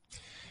him,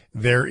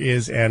 there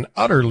is an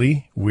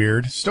utterly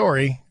weird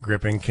story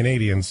gripping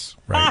Canadians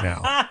right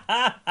now.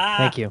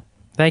 Thank you.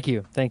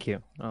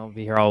 I'll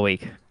be here all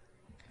week.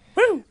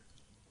 Woo!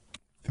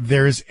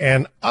 There's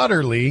an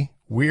utterly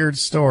weird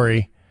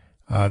story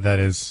that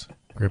is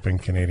gripping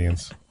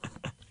Canadians.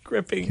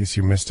 Gripping. In case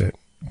you missed it.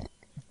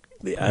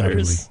 The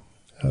udders.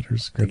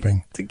 Udders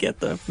gripping. To get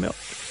the milk.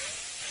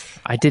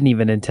 I didn't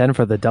even intend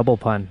for the double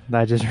pun.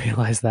 I just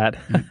realized that.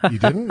 You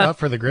didn't? Not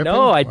for the gripping?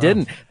 No, I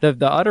didn't. The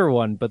udder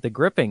one, but the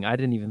gripping, I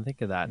didn't even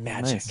think of that.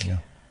 Magic. Nice. Yeah.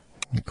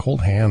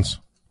 Cold hands.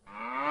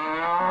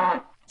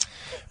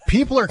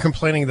 People are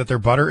complaining that their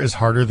butter is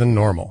harder than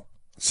normal.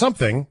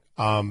 Something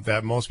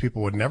that most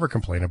people would never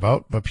complain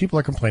about, but people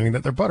are complaining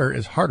that their butter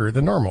is harder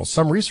than normal.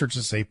 Some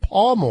researchers say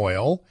palm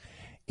oil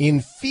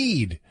in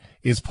feed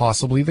is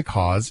possibly the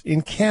cause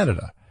in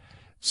Canada.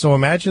 So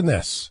imagine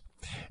this.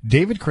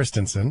 David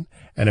Christensen,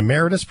 an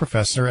emeritus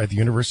professor at the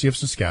University of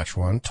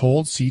Saskatchewan,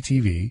 told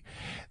CTV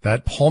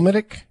that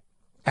palmitic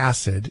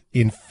acid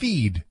in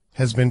feed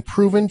has been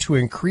proven to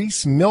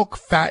increase milk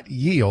fat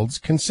yields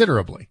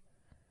considerably.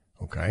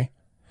 Okay.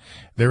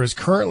 There is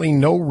currently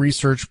no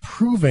research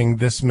proving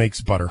this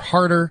makes butter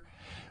harder,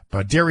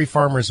 but Dairy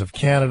Farmers of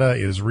Canada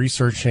is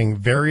researching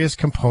various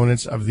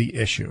components of the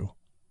issue.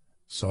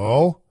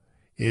 So,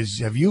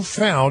 have you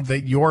found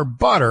that your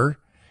butter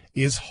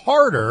is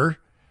harder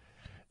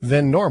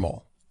than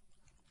normal?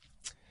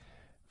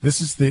 This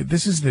is the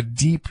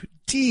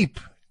deep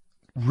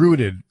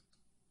rooted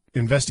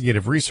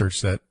investigative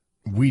research that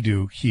we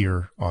do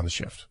here on the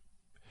shift.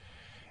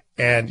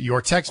 And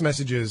your text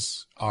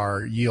messages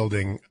are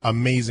yielding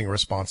amazing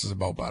responses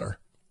about butter.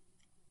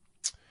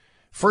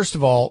 First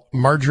of all,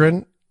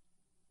 margarine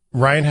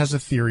Ryan has a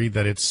theory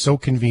that it's so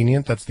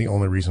convenient. That's the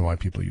only reason why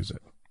people use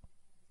it.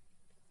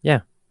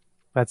 Yeah,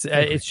 that's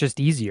it's just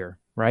easier,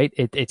 right?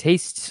 It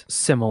tastes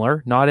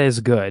similar, not as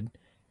good,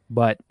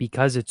 but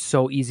because it's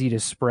so easy to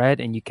spread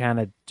and you kind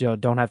of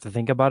don't have to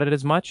think about it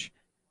as much,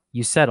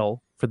 you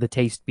settle for the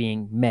taste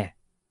being meh.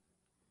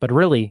 But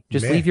really,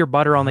 just leave your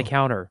butter on the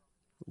counter.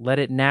 Let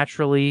it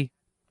naturally,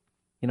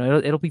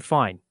 it'll be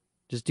fine.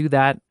 Just do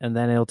that, and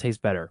then it'll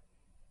taste better.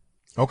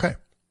 Okay.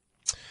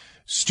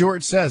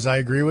 Stuart says, I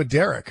agree with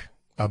Derek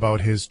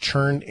about his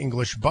churned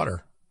English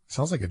butter.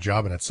 Sounds like a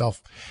job in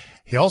itself.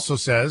 He also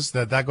says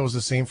that goes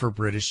the same for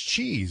British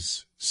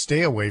cheese.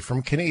 Stay away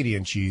from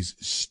Canadian cheese.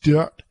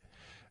 Stuart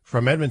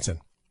from Edmonton.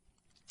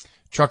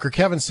 Trucker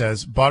Kevin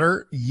says,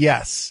 butter,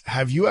 yes.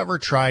 Have you ever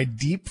tried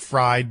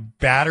deep-fried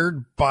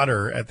battered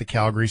butter at the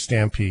Calgary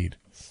Stampede?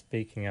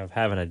 Speaking of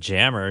having a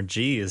jammer,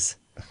 geez.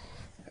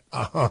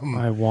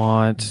 I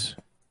want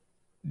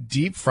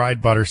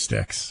deep-fried butter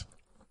sticks.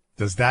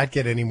 Does that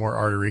get any more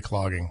artery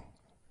clogging?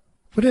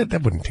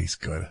 That wouldn't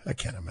taste good. I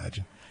can't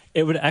imagine.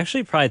 It would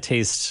actually probably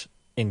taste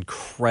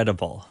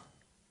incredible.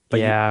 But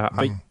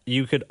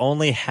you could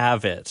only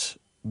have it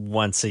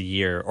once a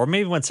year, or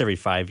maybe once every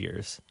 5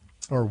 years.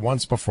 Or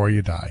once before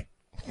you die.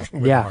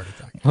 Yeah,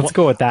 let's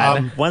go with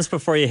that. Once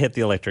before you hit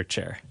the electric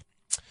chair.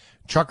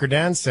 Trucker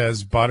Dan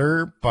says,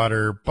 butter,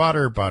 butter,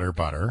 butter, butter,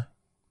 butter.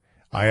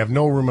 I have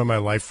no room in my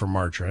life for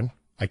margarine.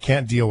 I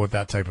can't deal with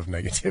that type of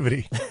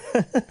negativity.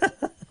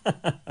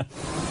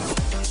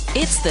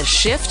 It's the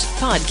Shift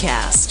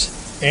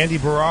Podcast. Andy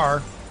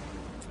Barrar.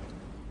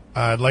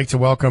 I'd like to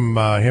welcome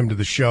him to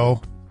the show.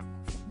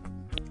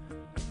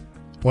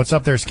 What's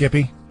up there,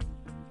 Skippy?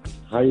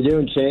 How you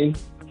doing, Shane?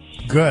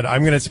 Good.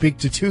 I'm going to speak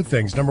to two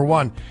things. Number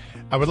one,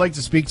 I would like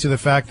to speak to the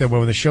fact that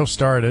when the show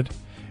started,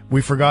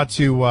 I forgot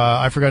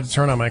to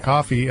turn on my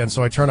coffee, and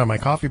so I turned on my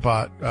coffee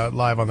pot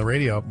live on the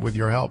radio with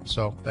your help.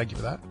 So thank you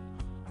for that.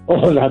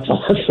 Oh, that's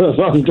awesome.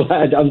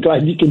 I'm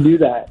glad you can do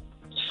that.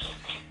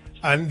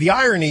 And the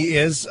irony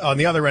is, on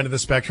the other end of the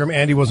spectrum,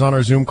 Andy was on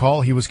our Zoom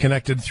call. He was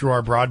connected through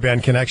our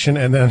broadband connection,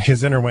 and then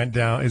his internet went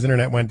down,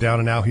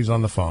 and now he's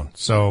on the phone.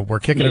 So we're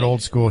kicking it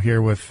old school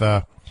here with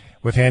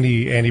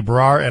Andy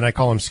Barrar, and I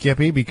call him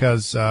Skippy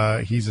because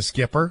he's a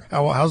skipper.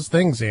 How's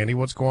things, Andy?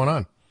 What's going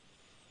on?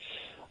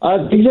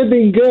 Things have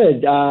been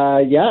good.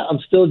 I'm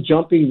still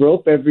jumping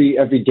rope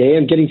every day.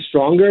 I'm getting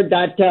stronger.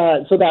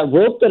 That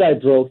rope that I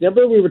broke,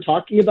 remember we were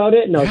talking about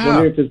it, and I was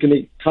wondering if it's going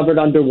to be covered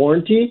under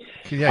warranty.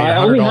 Yeah, I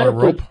only had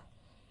rope.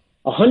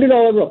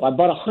 $100 rope. I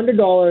bought a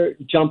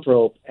 $100 jump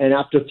rope, and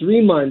after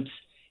 3 months,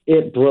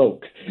 it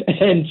broke.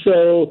 And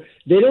so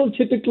they don't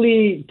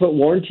typically put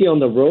warranty on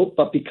the rope,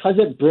 but because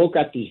it broke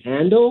at the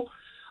handle,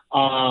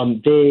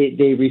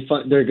 they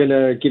refund. They're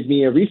gonna give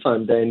me a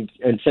refund and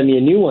send me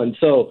a new one.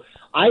 So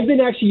I've been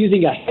actually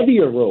using a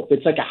heavier rope.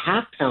 It's like a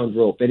half-pound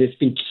rope, and it's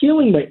been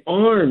killing my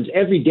arms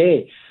every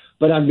day.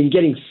 But I've been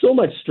getting so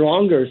much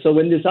stronger. So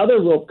when this other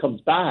rope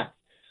comes back,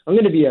 I'm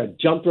going to be a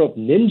jump rope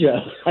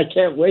ninja. I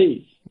can't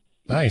wait.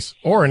 Nice.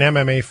 Or an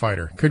MMA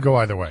fighter. Could go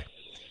either way.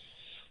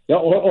 Yeah,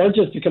 or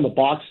just become a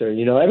boxer.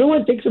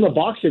 Everyone thinks I'm a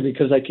boxer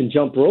because I can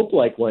jump rope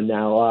like one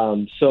now.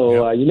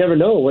 You never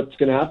know what's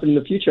going to happen in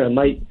the future. I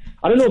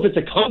don't know if it's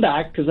a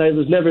comeback because I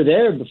was never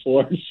there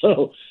before.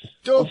 So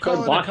I'll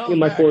start boxing in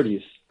my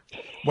 40s.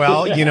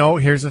 Well,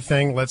 here's the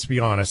thing. Let's be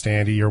honest,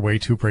 Andy. You're way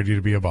too pretty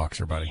to be a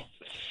boxer, buddy.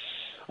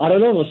 I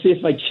don't know. We'll see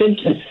if my chin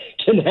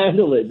can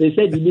handle it. They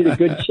said you need a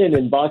good chin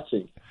in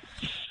boxing.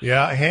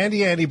 Yeah,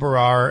 Handy Andy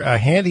Barrar,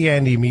 Handy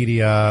Andy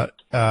Media,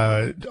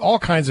 all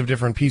kinds of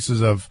different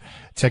pieces of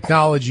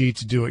technology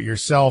to do it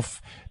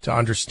yourself, to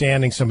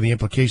understanding some of the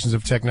implications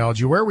of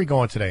technology. Where are we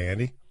going today,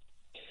 Andy?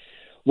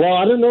 Well,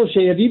 I don't know,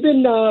 Shane. Have you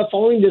been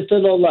following this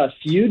little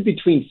feud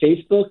between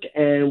Facebook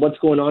and what's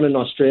going on in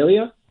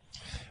Australia?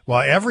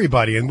 Well,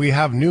 everybody, and we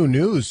have new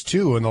news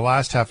too in the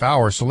last half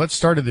hour. So let's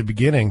start at the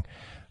beginning,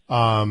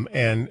 and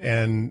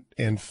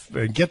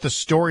get the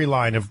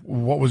storyline of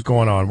what was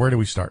going on. Where do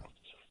we start?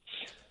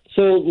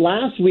 So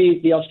last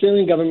week, the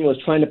Australian government was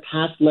trying to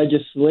pass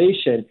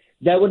legislation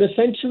that would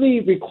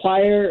essentially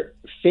require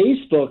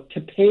Facebook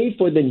to pay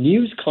for the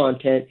news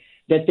content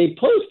that they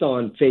post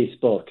on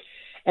Facebook.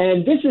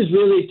 And this is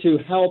really to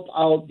help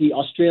out the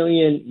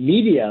Australian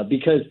media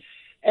because,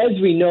 as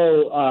we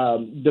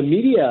know, the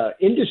media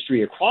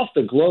industry across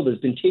the globe has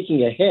been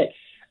taking a hit,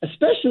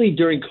 especially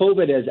during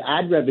COVID as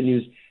ad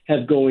revenues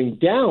have going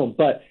down.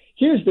 But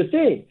here's the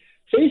thing.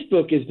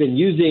 Facebook has been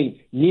using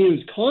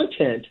news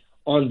content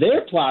on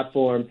their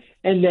platform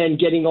and then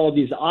getting all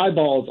these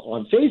eyeballs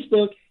on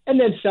Facebook and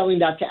then selling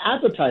that to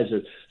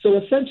advertisers. So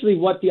essentially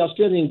what the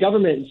Australian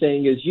government is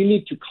saying is you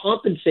need to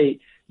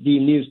compensate the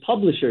news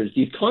publishers,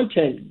 these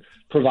content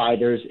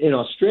providers in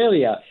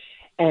Australia.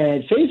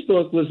 And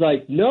Facebook was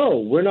like, no,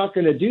 we're not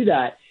going to do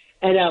that.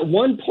 And at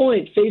one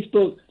point,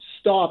 Facebook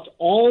stopped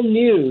all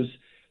news,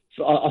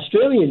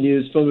 Australian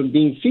news, from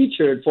being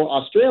featured for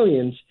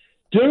Australians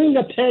during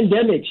a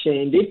pandemic,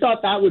 Shane. They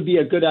thought that would be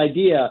a good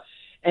idea.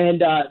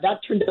 And that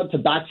turned out to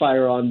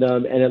backfire on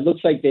them, and it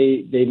looks like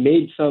they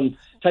made some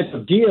type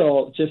of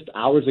deal just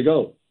hours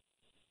ago.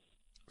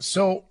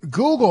 So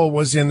Google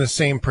was in the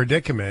same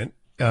predicament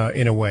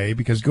in a way,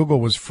 because Google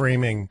was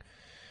framing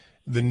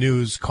the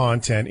news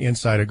content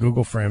inside a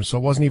Google frame. So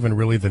it wasn't even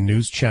really the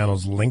news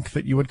channel's link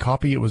that you would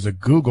copy. It was a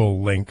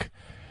Google link.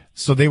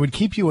 So they would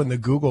keep you in the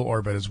Google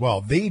orbit as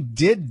well. They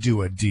did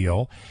do a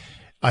deal.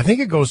 I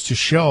think it goes to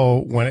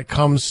show, when it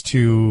comes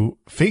to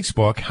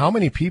Facebook, how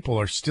many people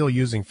are still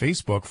using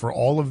Facebook for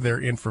all of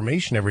their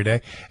information every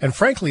day. And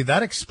frankly,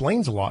 that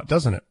explains a lot,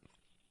 doesn't it?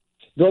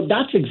 Well,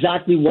 that's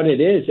exactly what it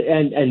is.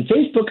 And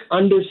Facebook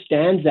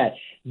understands that.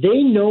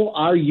 They know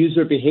our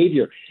user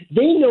behavior.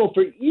 They know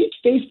for each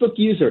Facebook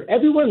user,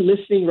 everyone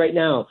listening right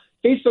now,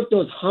 Facebook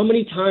knows how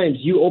many times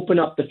you open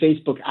up the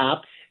Facebook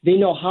app. They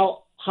know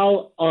how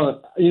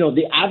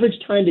the average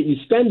time that you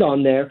spend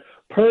on there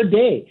per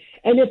day.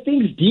 And if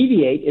things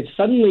deviate, if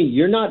suddenly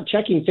you're not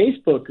checking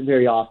Facebook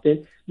very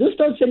often, they'll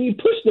start sending you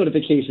push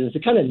notifications to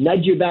kind of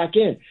nudge you back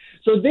in.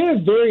 So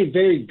they're very,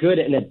 very good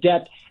and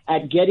adept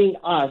at getting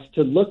us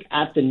to look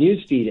at the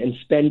newsfeed and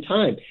spend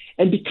time.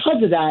 And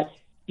because of that,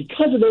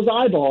 because of those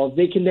eyeballs,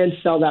 they can then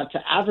sell that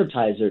to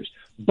advertisers.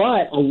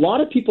 But a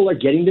lot of people are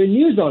getting their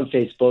news on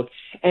Facebook,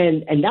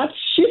 and that's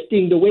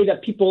shifting the way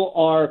that people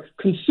are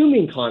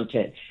consuming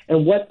content.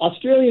 And what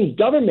Australian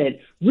government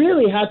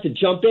really had to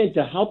jump in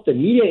to help the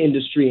media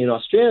industry in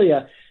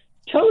Australia,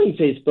 telling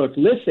Facebook,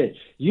 listen,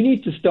 you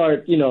need to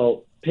start,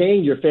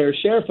 paying your fair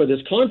share for this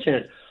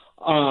content.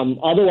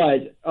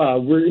 Otherwise,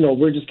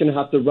 we're just going to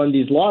have to run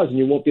these laws, and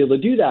you won't be able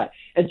to do that.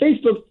 And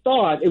Facebook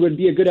thought it would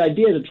be a good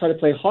idea to try to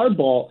play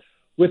hardball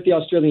with the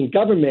Australian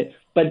government.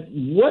 But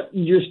what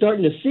you're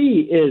starting to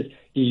see is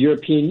the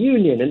European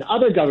Union and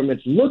other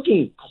governments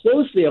looking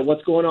closely at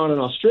what's going on in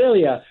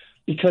Australia,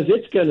 because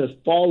it's going to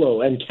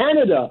follow. And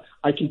Canada,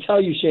 I can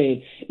tell you,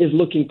 Shane, is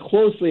looking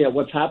closely at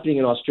what's happening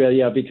in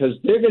Australia, because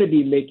they're going to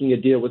be making a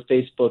deal with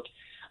Facebook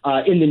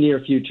in the near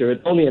future.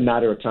 It's only a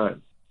matter of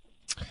time.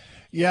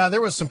 Yeah,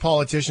 there was some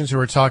politicians who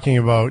were talking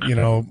about,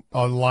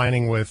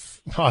 aligning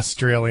with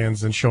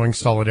Australians and showing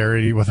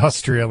solidarity with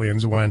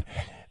Australians, when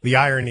the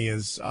irony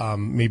is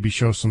maybe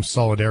show some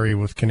solidarity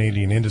with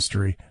Canadian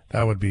industry.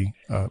 That would be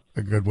a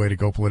good way to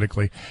go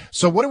politically.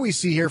 So what do we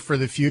see here for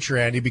the future,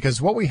 Andy?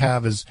 Because what we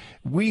have is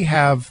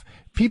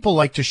people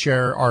like to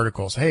share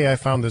articles. Hey, I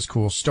found this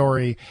cool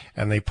story,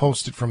 and they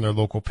post it from their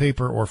local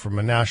paper or from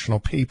a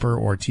national paper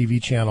or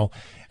TV channel,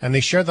 and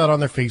they share that on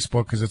their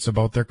Facebook because it's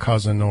about their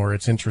cousin or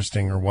it's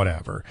interesting or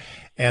whatever.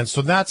 And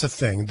so that's a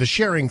thing. The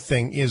sharing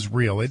thing is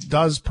real. It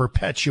does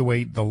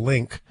perpetuate the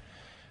link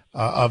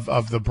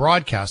of the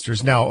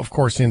broadcasters. Now, of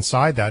course,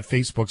 inside that,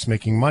 Facebook's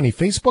making money.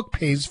 Facebook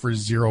pays for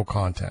zero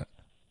content,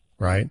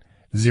 right?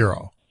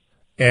 Zero.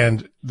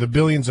 And the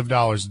billions of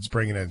dollars it's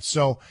bringing in.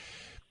 So,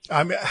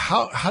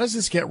 how does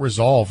this get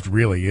resolved,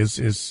 really? Is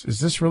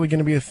this really going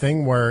to be a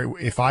thing where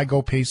if I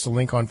go paste a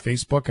link on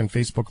Facebook and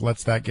Facebook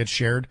lets that get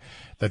shared,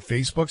 that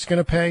Facebook's going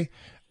to pay?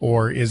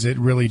 Or is it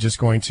really just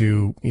going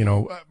to,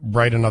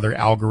 write another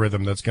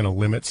algorithm that's going to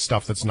limit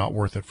stuff that's not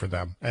worth it for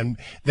them? And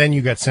then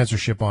you get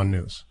censorship on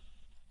news.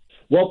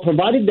 Well,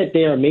 provided that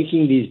they are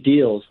making these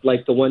deals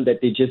like the one that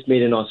they just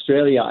made in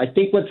Australia, I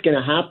think what's going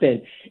to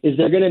happen is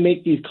they're going to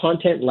make these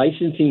content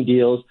licensing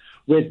deals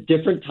with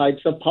different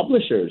types of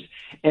publishers.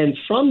 And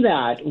from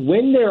that,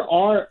 when there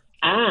are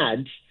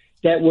ads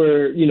that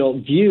were,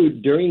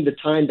 viewed during the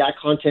time that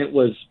content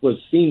was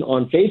seen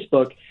on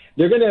Facebook,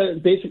 they're going to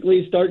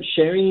basically start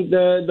sharing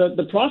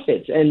the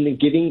profits and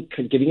giving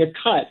a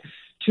cut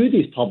to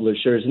these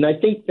publishers. And I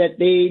think that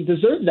they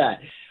deserve that.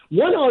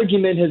 One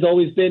argument has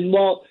always been,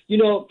 well,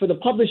 for the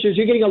publishers,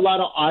 you're getting a lot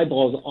of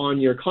eyeballs on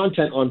your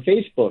content on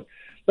Facebook.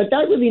 But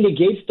that really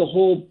negates the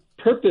whole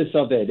purpose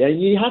of it.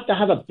 And you have to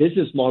have a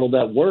business model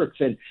that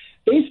works. And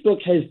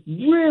Facebook has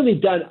really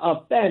done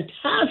a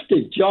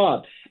fantastic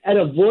job at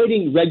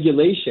avoiding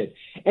regulation.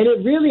 And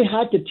it really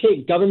had to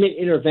take government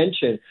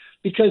intervention,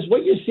 because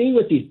what you're seeing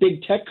with these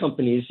big tech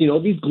companies,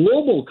 these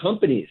global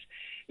companies,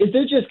 is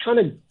they're just kind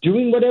of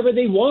doing whatever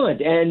they want.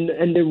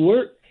 And there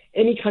weren't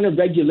any kind of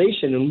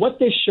regulation. And what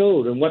this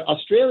showed, and what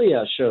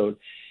Australia showed,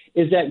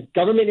 is that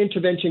government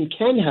intervention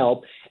can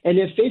help. And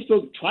if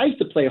Facebook tries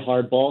to play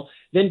hardball,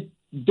 then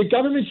the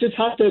governments just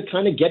have to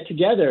kind of get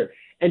together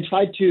and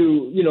try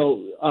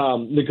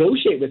to,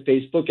 negotiate with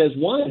Facebook as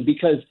one,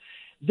 because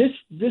this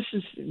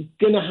is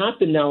going to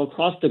happen now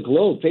across the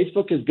globe.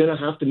 Facebook is going to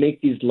have to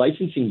make these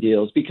licensing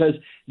deals because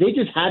they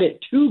just had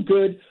it too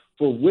good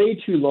for way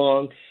too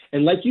long.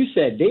 And like you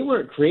said, they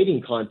weren't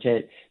creating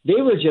content. They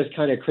were just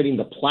kind of creating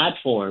the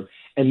platform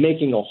and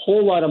making a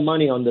whole lot of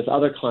money on this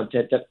other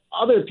content that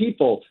other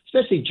people,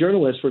 especially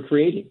journalists, were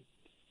creating.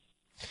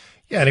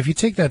 Yeah, and if you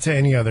take that to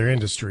any other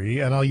industry,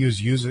 and I'll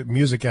use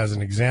music as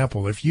an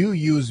example, if you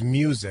use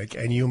music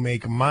and you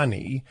make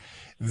money,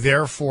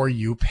 therefore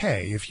you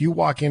pay. If you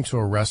walk into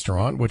a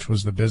restaurant, which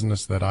was the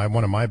business that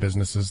one of my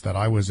businesses that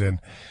I was in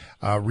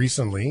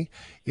recently,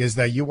 is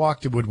that you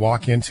would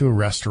walk into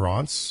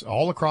restaurants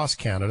all across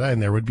Canada,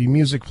 and there would be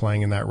music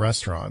playing in that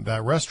restaurant.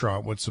 That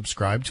restaurant would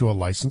subscribe to a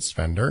licensed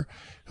vendor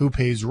who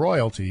pays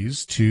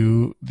royalties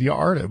to the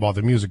artist, well,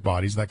 the music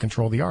bodies that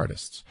control the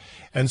artists.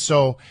 And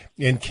so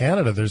in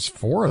Canada, there's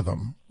 4 of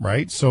them,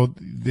 right? So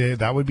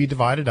that would be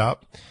divided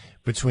up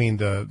between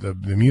the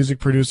music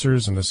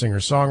producers and the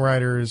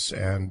singer-songwriters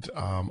and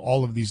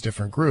all of these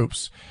different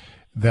groups,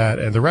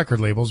 and the record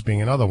labels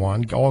being another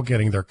one, all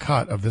getting their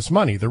cut of this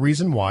money. The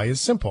reason why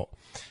is simple,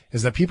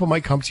 is that people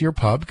might come to your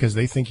pub because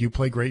they think you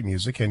play great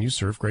music and you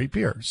serve great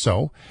beer.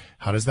 So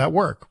how does that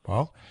work?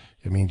 Well,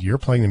 I mean, you're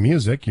playing the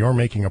music, you're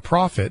making a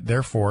profit,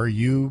 therefore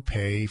you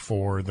pay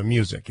for the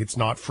music. It's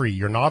not free.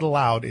 You're not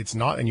allowed, it's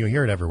not, and you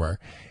hear it everywhere,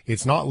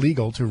 it's not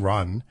legal to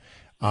run,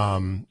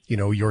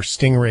 your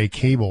Stingray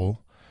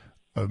cable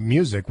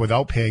music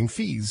without paying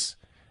fees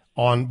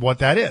on what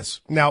that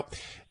is. Now,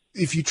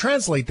 if you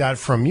translate that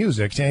from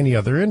music to any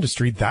other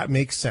industry, that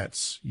makes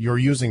sense. You're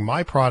using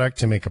my product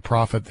to make a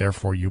profit,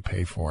 therefore you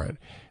pay for it.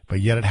 But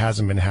yet it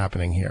hasn't been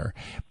happening here.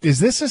 Is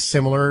this a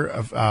similar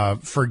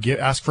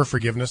ask for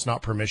forgiveness,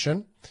 not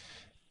permission?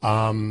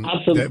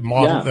 Absolutely. That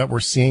model that we're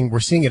seeing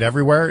it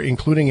everywhere,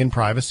 including in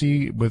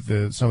privacy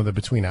with some of the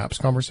between apps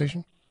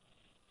conversation?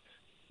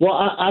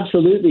 Well,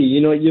 absolutely.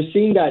 You're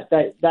seeing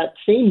that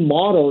same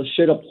model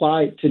should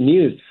apply to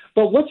news.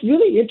 But what's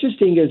really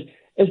interesting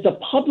is the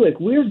public,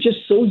 we're just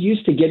so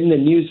used to getting the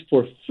news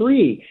for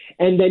free.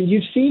 And then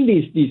you've seen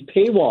these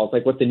paywalls,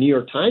 like what the New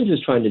York Times is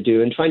trying to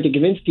do and trying to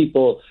convince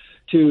people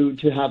to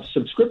have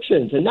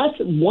subscriptions. And that's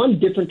one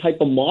different type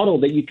of model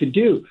that you could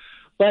do.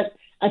 But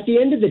at the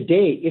end of the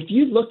day, if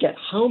you look at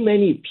how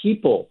many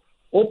people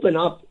open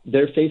up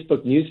their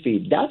Facebook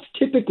newsfeed, that's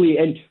typically,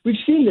 and we've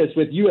seen this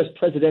with U.S.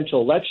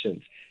 presidential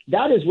elections,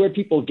 that is where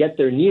people get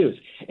their news.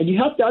 And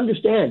you have to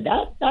understand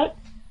that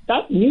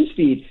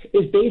newsfeed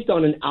is based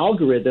on an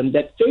algorithm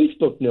that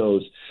Facebook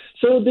knows.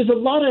 So there's a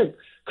lot of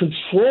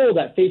control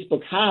that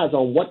Facebook has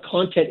on what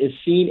content is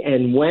seen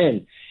and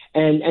when.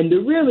 And they're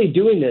really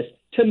doing this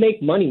to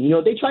make money.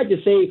 They tried to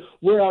say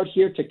we're out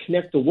here to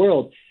connect the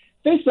world.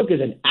 Facebook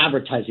is an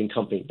advertising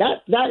company.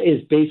 That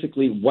is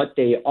basically what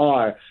they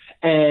are.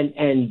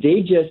 And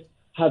they just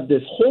have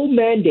this whole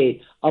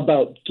mandate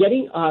about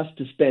getting us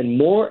to spend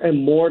more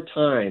and more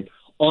time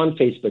on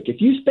Facebook.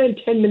 If you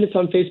spend 10 minutes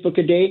on Facebook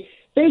a day,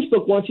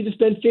 Facebook wants you to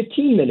spend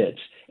 15 minutes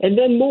and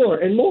then more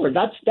and more.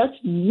 That's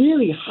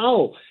really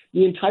how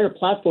the entire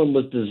platform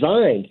was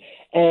designed.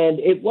 And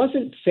it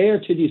wasn't fair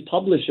to these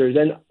publishers.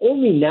 And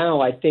only now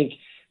I think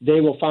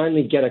they will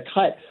finally get a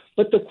cut.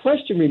 But the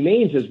question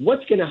remains is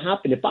what's going to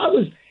happen? If I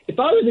was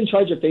in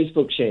charge of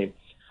Facebook, Shane,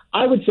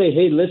 I would say,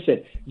 hey,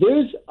 listen,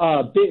 there's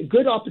a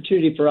good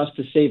opportunity for us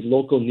to save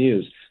local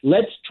news.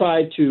 Let's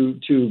try to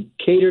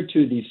cater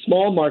to these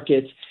small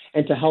markets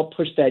and to help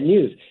push that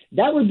news.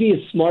 That would be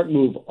a smart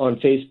move on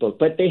Facebook,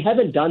 but they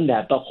haven't done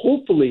that. But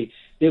hopefully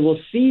they will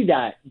see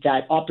that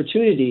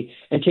opportunity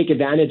and take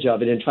advantage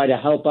of it and try to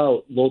help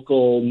out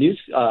local news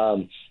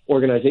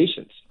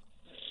organizations.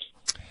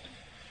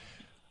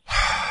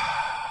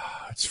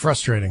 It's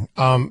frustrating.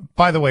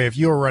 By the way, if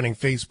you were running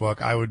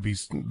Facebook, I would be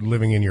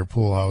living in your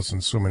pool house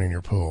and swimming in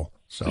your pool.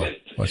 So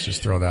let's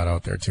just throw that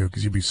out there too,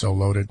 because you'd be so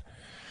loaded.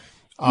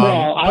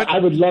 I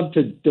would love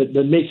to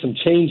make some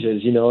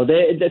changes.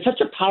 They're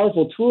such a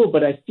powerful tool,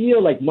 but I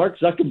feel like Mark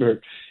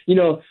Zuckerberg,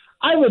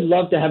 I would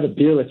love to have a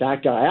beer with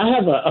that guy. I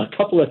have a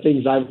couple of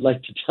things I would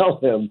like to tell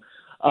him,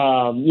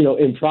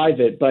 in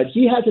private, but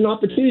he has an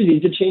opportunity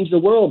to change the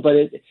world, but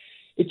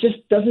it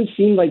just doesn't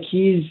seem like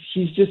he's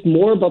just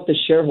more about the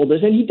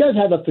shareholders. And he does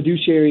have a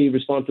fiduciary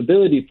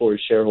responsibility for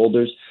his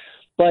shareholders.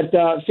 But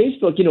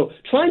Facebook,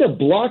 trying to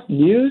block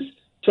news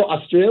to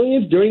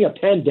Australians during a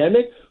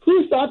pandemic,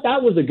 who thought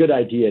that was a good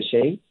idea,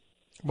 Shane?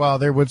 Well,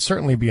 there would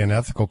certainly be an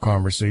ethical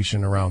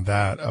conversation around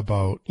that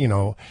about,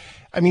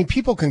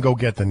 people can go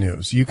get the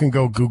news. You can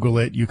go Google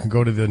it. You can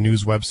go to the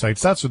news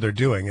websites. That's what they're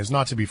doing, is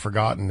not to be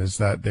forgotten, is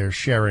that they're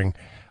sharing,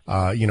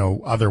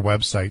 other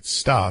websites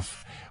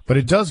stuff. But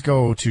it does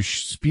go to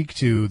speak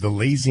to the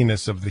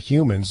laziness of the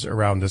humans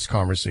around this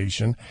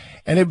conversation.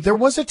 And there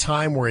was a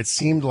time where it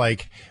seemed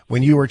like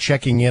when you were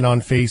checking in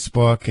on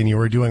Facebook and you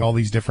were doing all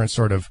these different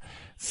sort of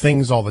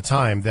things all the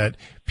time, that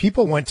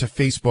people went to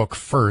Facebook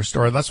first,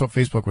 or that's what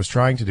Facebook was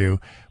trying to do,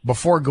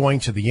 before going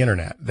to the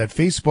internet. That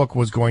Facebook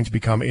was going to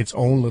become its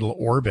own little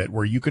orbit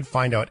where you could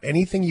find out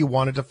anything you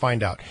wanted to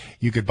find out.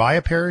 You could buy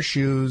a pair of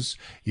shoes,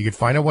 you could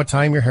find out what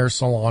time your hair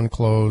salon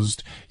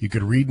closed, you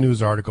could read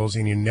news articles,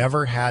 and you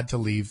never had to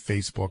leave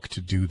Facebook to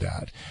do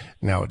that.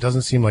 Now, it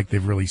doesn't seem like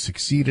they've really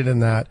succeeded in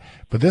that,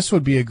 but this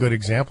would be a good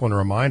example and a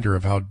reminder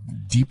of how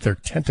deep their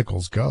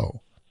tentacles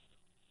go.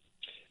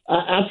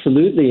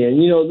 Absolutely. And,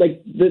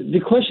 the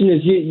question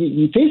is,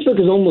 Facebook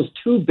is almost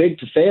too big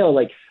to fail.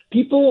 Like,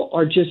 people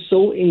are just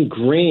so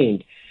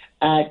ingrained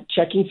at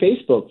checking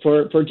Facebook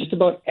for just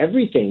about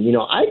everything.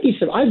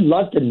 I'd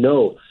love to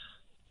know,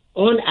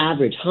 on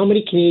average, how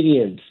many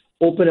Canadians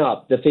open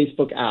up the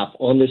Facebook app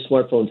on their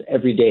smartphones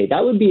every day.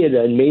 That would be an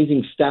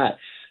amazing stat,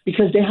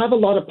 because they have a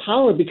lot of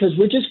power, because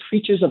we're just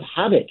creatures of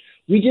habit.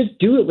 We just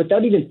do it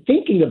without even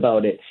thinking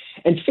about it.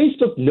 And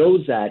Facebook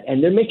knows that,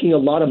 and they're making a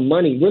lot of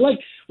money. We're like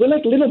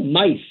little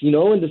mice,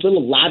 in this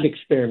little lab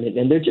experiment,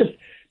 and they're just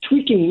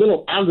tweaking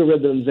little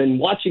algorithms and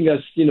watching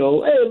us, hey,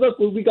 look,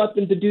 we got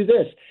them to do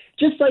this.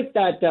 Just like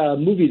that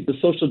movie, The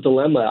Social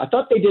Dilemma. I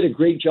thought they did a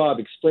great job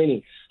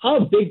explaining how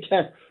big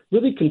tech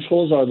really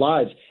controls our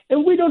lives.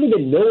 And we don't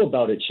even know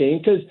about it, Shane,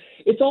 because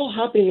it's all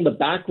happening in the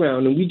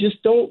background, and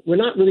we're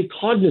not really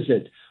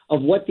cognizant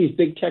of what these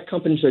big tech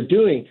companies are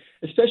doing,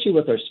 especially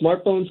with our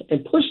smartphones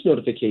and push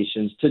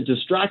notifications to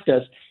distract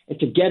us and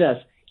to get us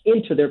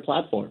into their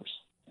platforms.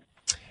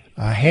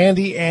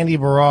 Handy Andy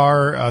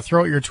Barrar,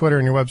 throw out your Twitter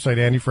and your website,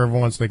 Andy, for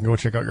everyone so they can go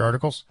check out your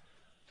articles.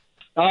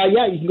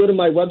 Yeah, you can go to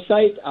my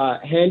website,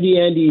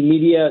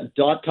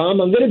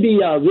 handyandymedia.com. I'm going to be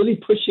really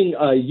pushing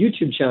a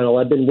YouTube channel.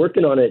 I've been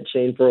working on it,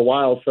 Shane, for a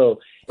while.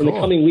 So in the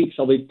coming weeks,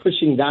 I'll be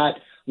pushing that.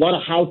 A lot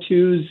of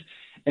how-tos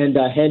and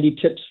handy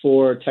tips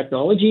for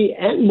technology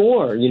and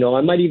more.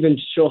 I might even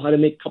show how to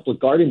make a couple of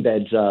garden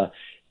beds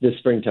this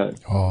springtime.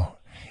 Oh,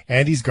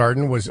 Andy's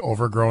garden was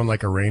overgrown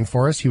like a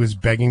rainforest. He was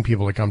begging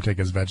people to come take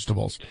his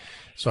vegetables.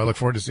 So I look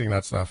forward to seeing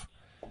that stuff.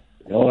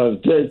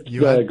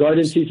 The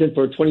garden season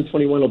for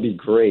 2021 will be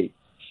great.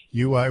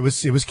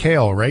 It was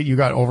kale, right? You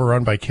got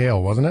overrun by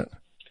kale, wasn't it?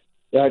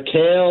 Yeah,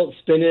 kale,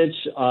 spinach,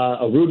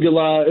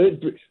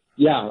 arugula.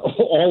 Yeah,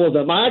 all of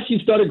them. I actually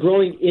started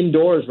growing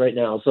indoors right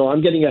now, so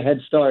I'm getting a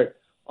head start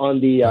on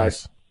the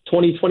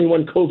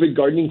 2021 COVID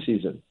gardening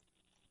season.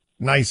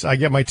 Nice. I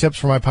get my tips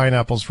for my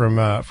pineapples from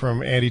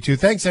Andy too.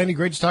 Thanks, Andy.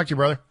 Great to talk to you,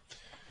 brother.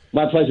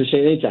 My pleasure,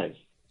 Shane. Anytime.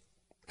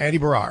 Andy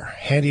Barrar,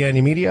 Handy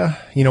Andy Media.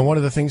 One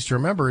of the things to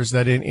remember is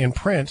that in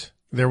print,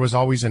 there was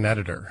always an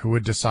editor who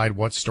would decide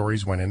what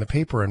stories went in the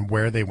paper and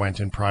where they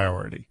went in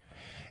priority.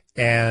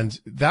 And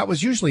that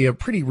was usually a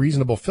pretty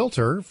reasonable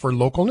filter for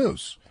local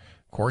news.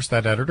 Of course,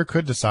 that editor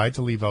could decide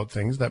to leave out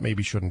things that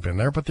maybe shouldn't have been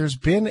there, but there's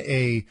been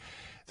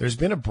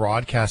a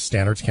Broadcast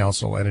Standards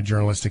Council and a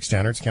Journalistic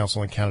Standards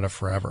Council in Canada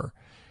forever.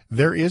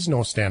 There is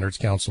no Standards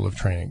Council of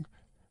training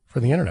for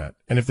the internet.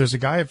 And if there's a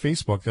guy at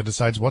Facebook that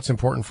decides what's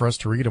important for us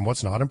to read and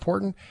what's not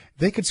important,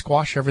 they could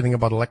squash everything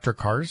about electric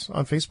cars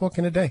on Facebook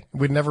in a day.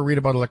 We'd never read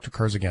about electric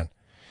cars again.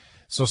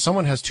 So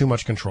someone has too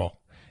much control.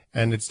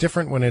 And it's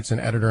different when it's an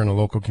editor in a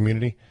local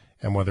community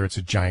and whether it's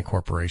a giant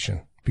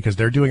corporation, because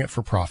they're doing it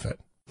for profit.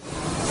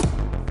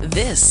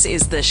 This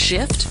is the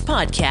Shift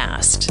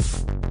Podcast.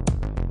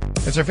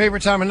 It's our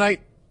favorite time of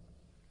night.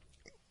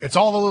 It's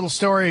all the little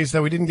stories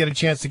that we didn't get a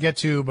chance to get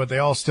to, but they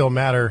all still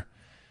matter.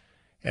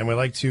 And we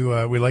like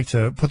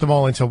to put them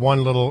all into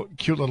one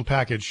cute little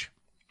package.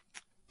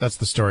 That's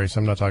the story. So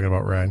I'm not talking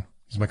about Ryan.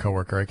 He's my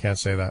coworker. I can't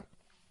say that.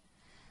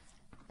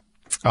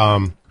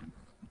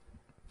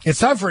 It's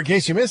time for In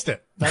Case You Missed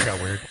It. That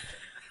got weird.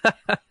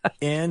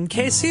 In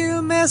case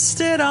you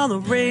missed it on the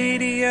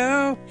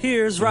radio,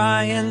 here's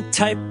Ryan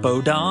Type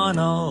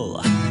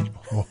O'Donnell.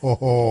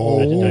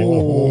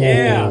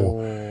 Yeah.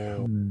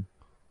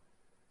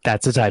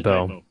 That's a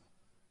typo.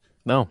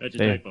 No, That's a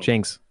typo.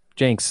 Jinx.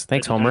 Thanks,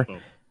 That's Homer.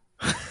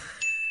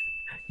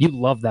 You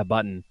love that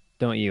button,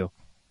 don't you?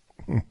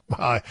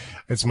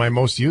 It's my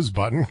most used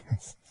button.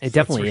 It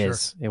definitely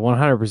is. Sure. It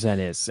 100%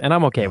 is. And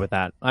I'm okay with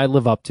that. I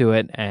live up to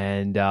it,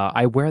 and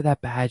I wear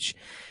that badge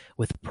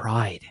with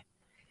pride.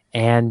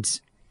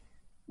 And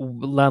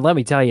let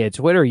me tell you, a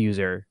Twitter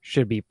user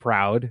should be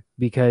proud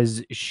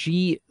because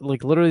she,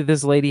 literally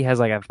this lady has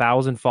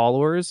 1,000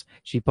 followers.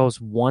 She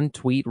posts one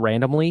tweet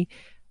randomly,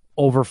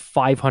 over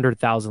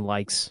 500,000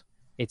 likes.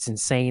 It's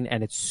insane,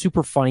 and it's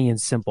super funny and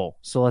simple.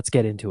 So let's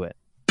get into it.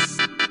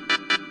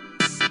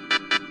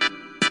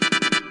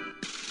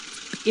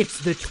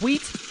 It's the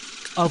tweet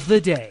of the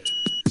day.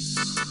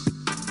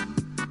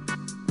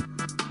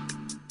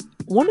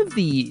 One of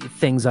the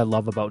things I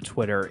love about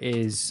Twitter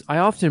is I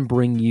often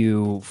bring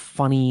you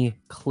funny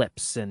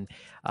clips and,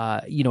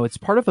 it's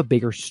part of a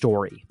bigger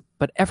story.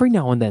 But every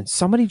now and then,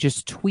 somebody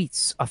just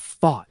tweets a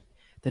thought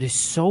that is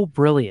so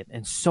brilliant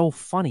and so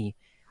funny,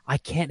 I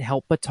can't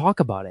help but talk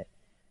about it.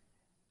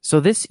 So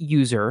this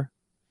user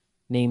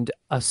named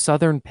A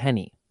Southern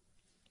Penny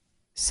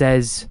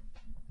says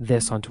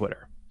this on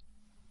Twitter.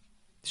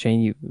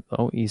 Shane,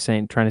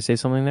 trying to say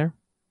something there?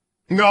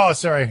 No,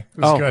 sorry. It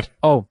was good.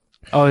 Oh,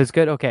 it's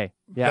good? Okay.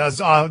 Yeah.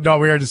 No,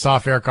 we are just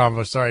off-air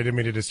convo. Sorry, I didn't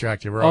mean to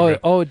distract you. We're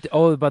all good.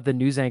 About the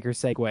news anchor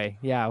segue.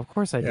 Yeah, of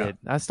course I did.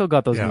 I still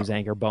got those news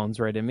anchor bones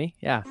right in me.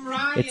 Yeah.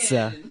 Ryan. It's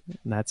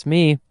that's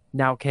me.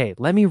 Now, okay,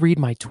 let me read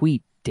my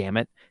tweet, damn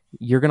it.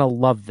 You're going to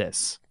love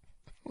this.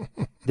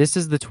 This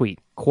is the tweet.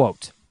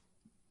 Quote,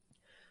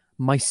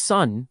 "My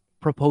son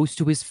proposed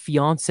to his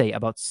fiance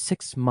about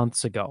 6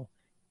 months ago,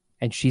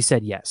 and she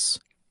said yes.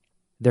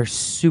 They're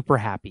super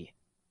happy.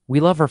 We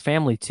love her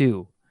family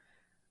too.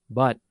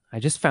 But I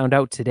just found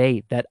out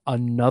today that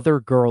another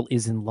girl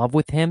is in love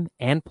with him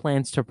and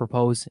plans to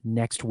propose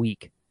next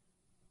week.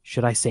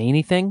 Should I say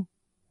anything?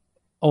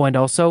 Oh, and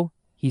also,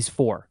 he's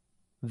 4.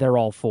 They're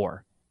all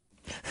 4.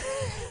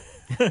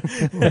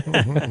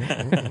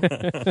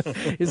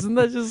 Isn't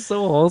that just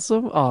so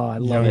wholesome? Oh, I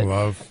love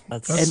it.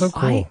 That's so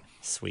cool.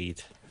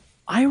 Sweet.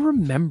 I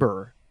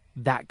remember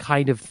that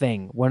kind of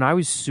thing when I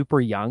was super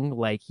young.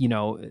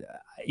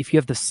 If you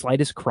have the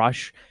slightest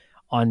crush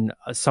on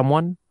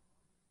someone,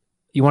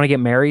 you want to get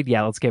married?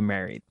 Yeah, let's get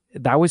married.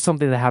 that was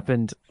something that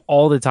happened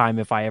all the time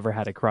if I ever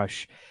had a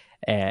crush,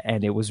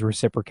 and it was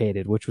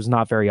reciprocated, which was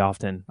not very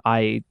often.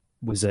 I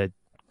was a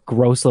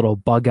gross little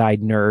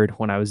bug-eyed nerd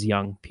when I was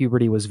young.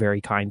 Puberty was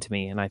very kind to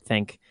me, and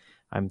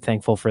I'm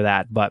thankful for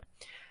that. But,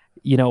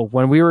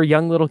 when we were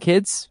young little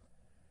kids,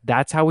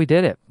 that's how we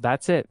did it.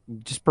 That's it.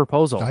 Just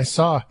proposal. I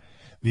saw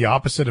the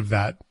opposite of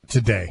that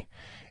today.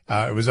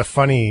 It was a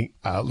funny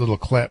little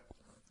clip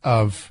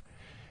of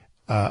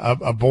a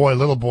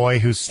little boy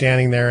who's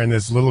standing there, and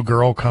this little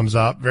girl comes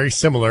up, very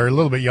similar, a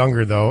little bit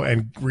younger though,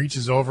 and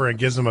reaches over and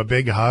gives him a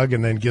big hug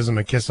and then gives him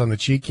a kiss on the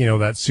cheek,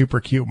 that super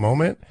cute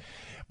moment.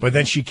 But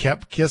then she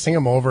kept kissing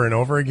him over and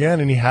over again,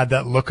 and he had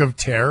that look of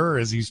terror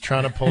as he's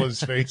trying to pull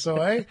his face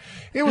away.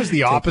 It was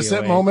the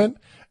opposite moment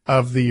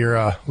of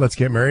the let's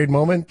get married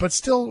moment, but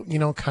still,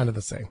 kind of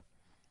the same.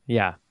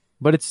 Yeah.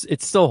 But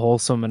it's still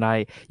wholesome,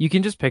 and you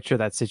can just picture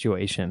that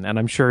situation, and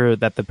I'm sure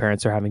that the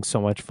parents are having so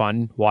much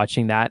fun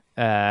watching that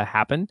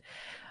happen.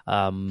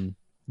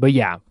 But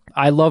yeah,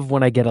 I love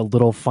when I get a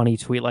little funny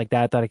tweet like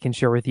that I can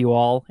share with you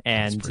all,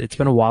 and it's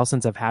been a while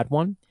since I've had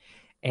one.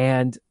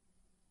 And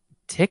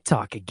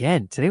TikTok,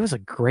 again, today was a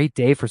great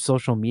day for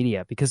social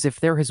media, because if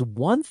there is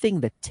one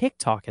thing that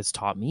TikTok has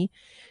taught me,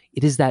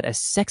 it is that a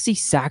sexy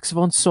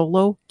saxophone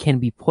solo can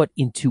be put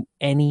into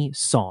any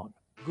song.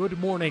 Good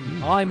morning,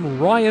 I'm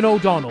Ryan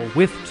O'Donnell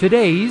with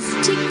today's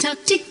TikTok,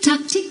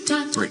 TikTok,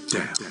 TikTok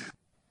breakdown.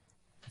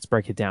 Let's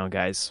break it down,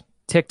 guys.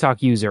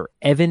 TikTok user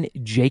Evan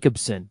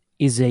Jacobson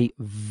is a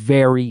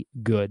very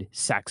good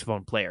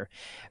saxophone player.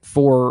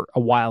 For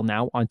a while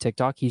now on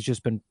TikTok, he's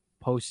just been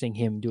posting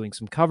him doing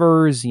some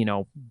covers,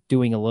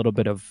 doing a little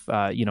bit of,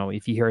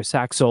 if you hear a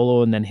sax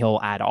solo, and then he'll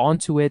add on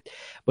to it.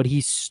 But he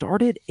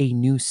started a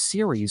new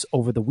series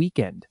over the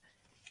weekend.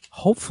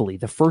 Hopefully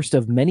the first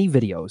of many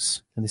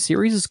videos, and the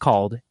series is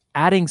called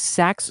Adding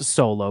Sax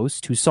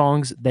Solos to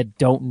Songs That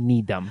Don't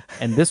Need Them,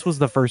 and this was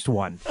the first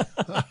one.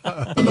 Up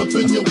in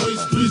your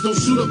waist, please don't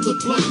shoot up the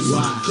place.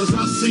 Why? 'Cause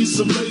I see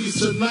some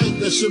ladies tonight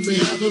that should be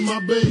having my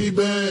baby.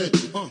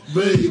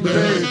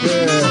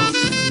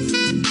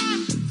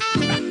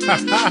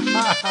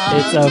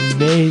 It's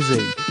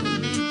amazing.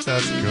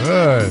 That's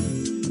good.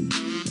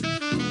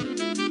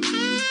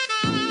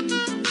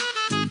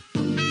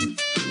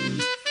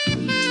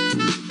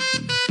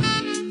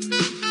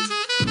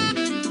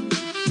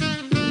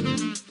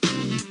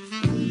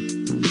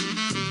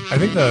 I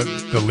think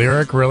the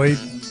lyric really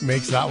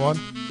makes that one.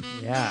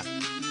 Yeah.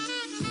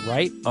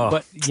 Right? Oh.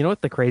 But you know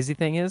what the crazy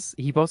thing is?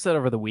 He posted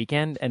over the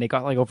weekend, and it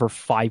got like over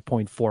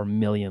 5.4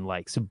 million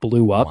likes. It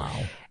blew up.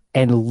 Wow.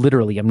 And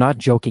literally, I'm not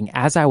joking,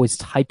 as I was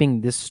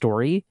typing this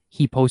story,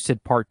 he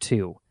posted part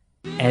 2.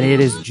 And it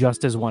is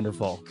just as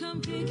wonderful.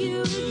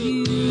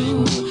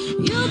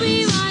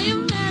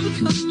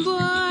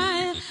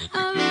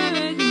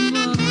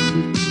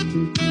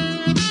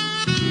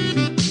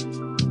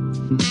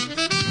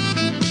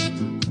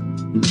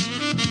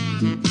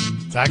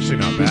 It's actually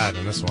not bad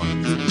in this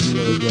one. It's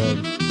really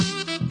good.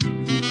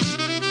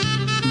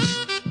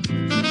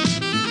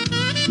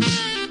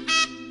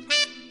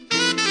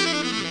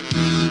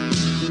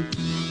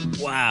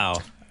 Wow.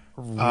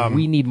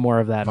 We need more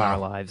of that in our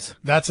lives.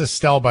 That's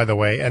Estelle, by the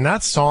way. And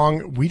that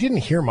song, we didn't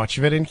hear much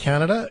of it in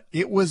Canada.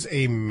 It was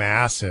a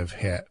massive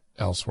hit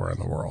elsewhere in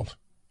the world.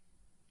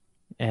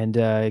 And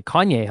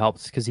Kanye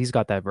helps because he's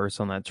got that verse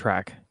on that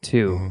track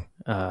too.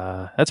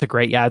 Mm-hmm. It's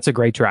a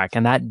great track.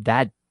 And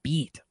that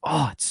beat,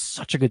 it's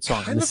such a good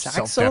song. Kind of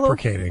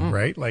self-deprecating,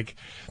 right? Like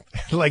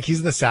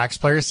he's the sax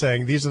player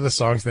saying, these are the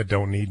songs that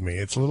don't need me.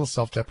 It's a little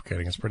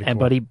self-deprecating. It's pretty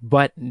cool.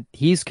 But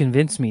he's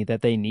convinced me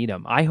that they need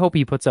him. I hope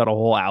he puts out a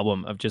whole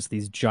album of just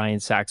these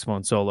giant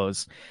saxophone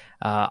solos.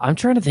 I'm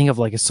trying to think of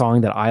like a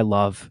song that I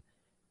love.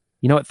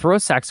 You know what? Throw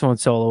a saxophone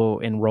solo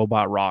in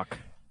Robot Rock,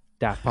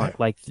 Daft Punk.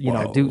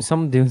 Doing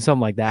something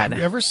like that. Have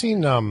you ever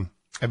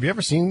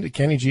seen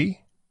Kenny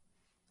G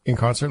in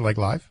concert, like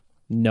live?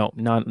 No,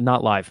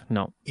 not live.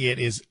 No. It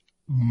is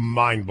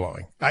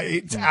mind-blowing.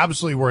 It's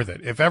absolutely worth it.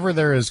 If ever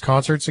there is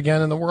concerts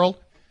again in the world,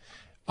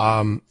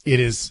 it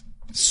is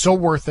so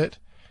worth it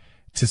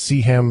to see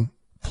him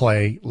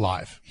play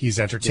live. He's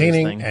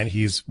entertaining and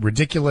he's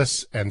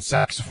ridiculous, and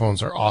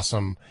saxophones are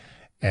awesome.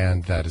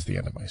 And that is the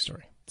end of my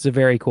story. It's a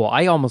very cool.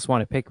 I almost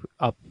want to pick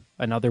up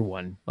another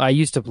one. I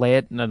used to play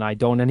it and I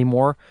don't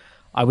anymore.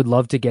 I would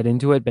love to get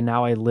into it, but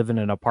now I live in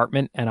an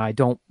apartment and I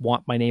don't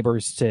want my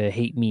neighbors to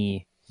hate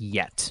me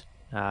yet.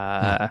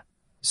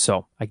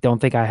 So I don't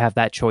think I have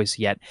that choice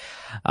yet.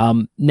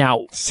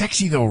 Now,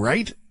 sexy though,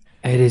 right?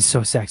 It is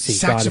so sexy.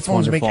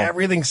 Saxophones make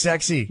everything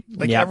sexy,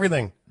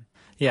 everything.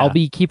 Yeah. I'll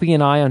be keeping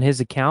an eye on his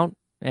account,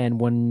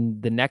 and when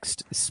the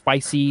next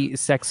spicy,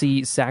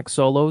 sexy sax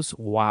solos,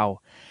 wow,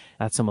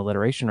 that's some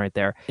alliteration right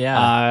there.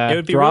 Yeah, it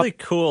would be really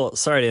cool.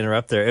 Sorry to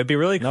interrupt there. It would be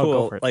really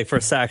cool, for like for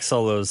sax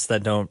solos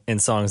that don't in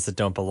songs that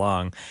don't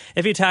belong.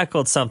 If you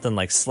tackled something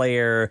like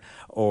Slayer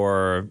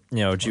or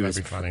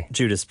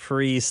Judas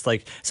Priest,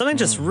 like something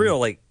just real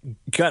like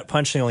gut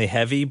punchingly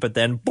heavy, but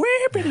then. What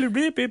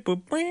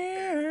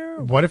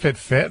if it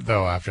fit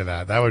though? After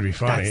that, that would be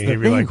funny. You'd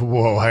be like,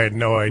 "Whoa, I had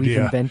no idea."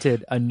 We've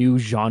invented a new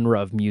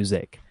genre of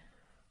music.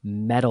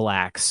 Metal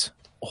Axe.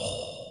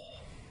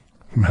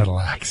 Metal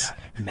Axe.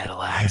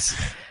 Metal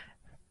Axe.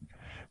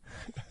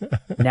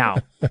 Now,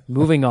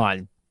 moving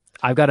on.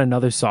 I've got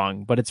another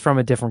song, but it's from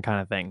a different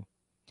kind of thing.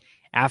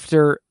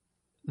 After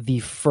the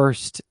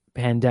first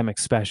pandemic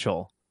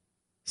special,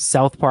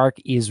 South Park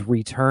is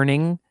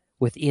returning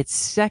with its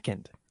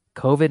second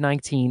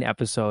COVID-19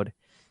 episode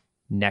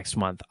next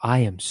month. I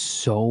am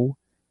so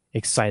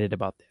excited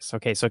about this.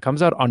 Okay, so it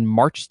comes out on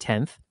March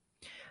 10th.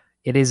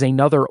 It is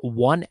another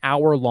 1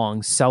 hour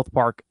long South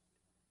Park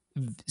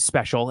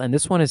special, and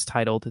this one is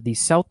titled the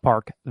South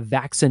Park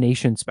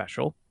Vaccination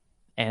Special.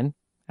 And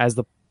as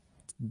the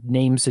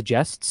name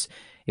suggests,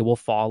 it will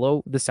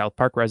follow the South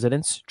Park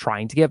residents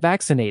trying to get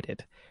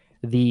vaccinated.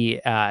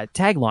 The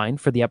tagline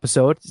for the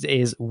episode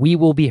is "We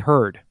will be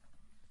heard,"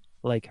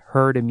 like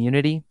herd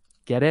immunity.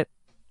 Get it?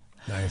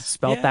 Nice.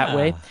 Spelt that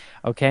way.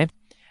 Okay.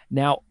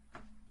 Now,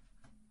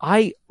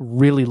 I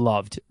really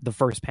loved the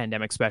first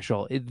pandemic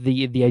special.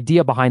 The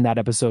idea behind that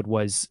episode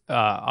was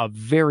a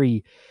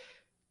very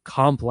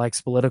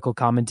complex political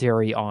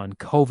commentary on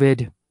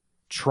COVID,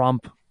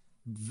 Trump,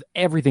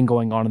 everything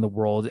going on in the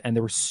world, and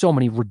there were so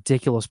many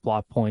ridiculous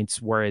plot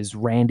points, whereas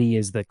Randy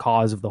is the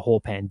cause of the whole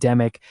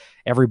pandemic,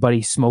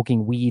 everybody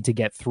smoking weed to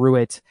get through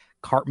it,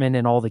 Cartman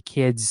and all the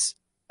kids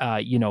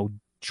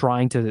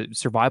trying to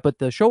survive. But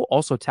the show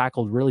also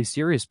tackled really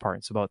serious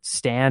parts about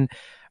Stan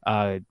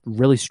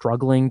really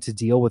struggling to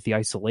deal with the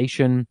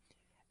isolation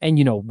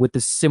and with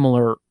the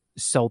similar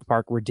South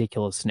Park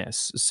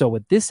ridiculousness. So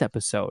with this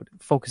episode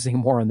focusing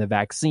more on the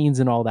vaccines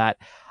and all that,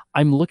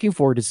 I'm looking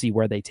forward to see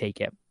where they take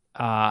it.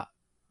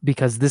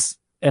 Because this,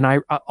 and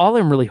all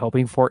I'm really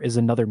hoping for is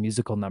another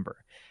musical number,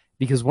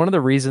 because one of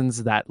the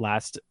reasons that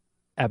last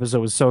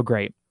episode was so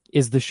great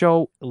is the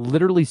show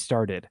literally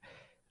started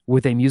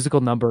with a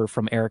musical number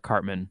from Eric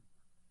Cartman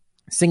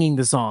singing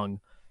the song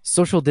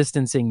 "Social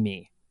Distancing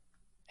Me,"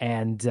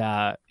 and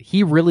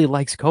he really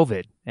likes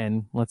COVID.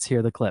 And let's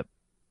hear the clip.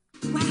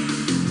 Another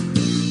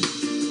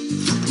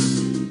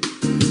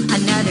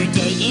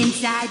day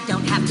inside,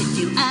 don't have to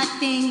do a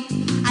thing.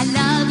 I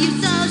love you,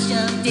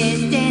 social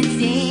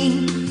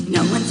distancing.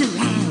 No one's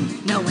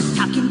around, no one's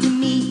talking to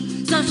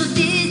me. Social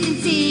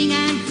distancing,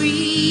 I'm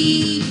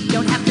free.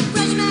 Don't have to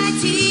brush my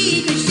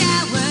teeth or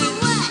shower.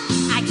 What?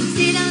 I can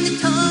sit on the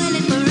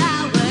toilet for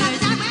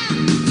hours.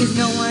 Cause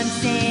no one's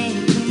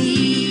saying to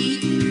me,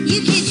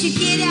 you kids should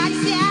get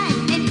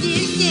outside and do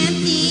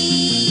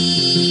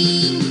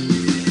something.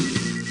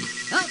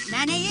 Oh,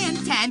 9 a.m.,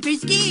 time for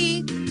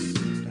ski.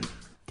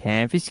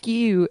 Time for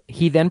ski.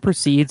 He then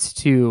proceeds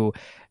to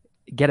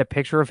get a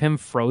picture of him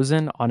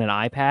frozen on an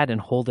iPad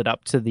and hold it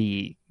up to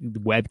the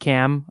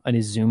webcam on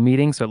his Zoom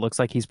meeting so it looks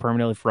like he's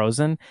permanently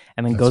frozen,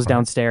 and then goes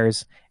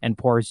downstairs and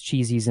pours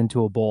cheesies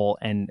into a bowl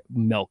and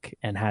milk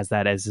and has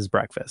that as his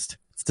breakfast.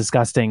 It's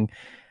disgusting.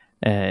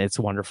 It's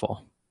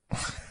wonderful.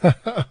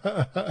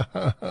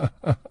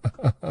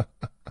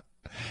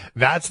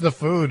 That's the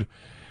food.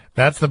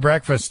 That's the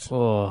breakfast.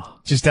 Oh.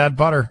 Just add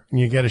butter and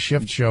you get a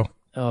shift show.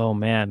 Oh,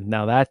 man.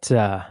 Now that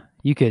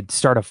you could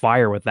start a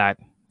fire with that.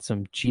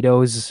 Some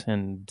Cheetos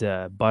and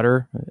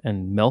butter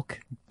and milk.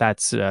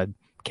 That's a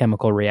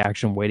chemical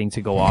reaction waiting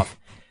to go off.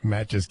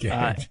 Matt just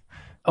gagged.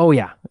 Oh,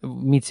 yeah.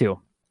 Me too.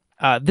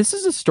 This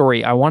is a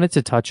story I wanted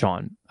to touch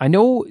on. I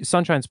know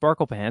Sunshine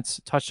Sparkle Pants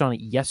touched on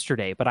it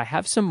yesterday, but I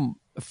have some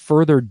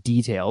further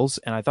details,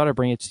 and I thought I'd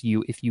bring it to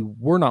you if you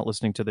were not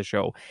listening to the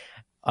show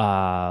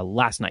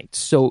last night.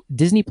 So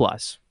Disney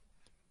Plus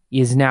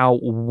is now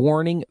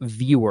warning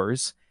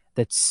viewers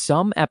that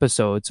some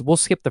episodes, we'll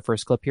skip the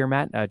first clip here,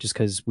 Matt, just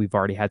because we've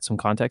already had some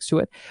context to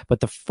it,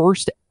 but the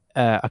first,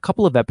 a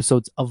couple of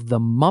episodes of The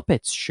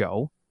Muppets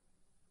Show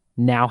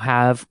now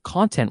have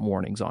content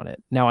warnings on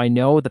it. Now, I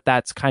know that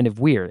that's kind of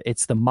weird.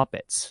 It's The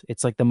Muppets.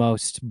 It's like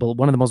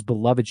one of the most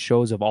beloved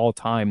shows of all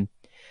time.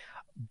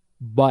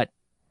 But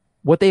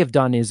what they have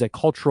done is a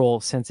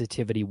cultural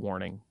sensitivity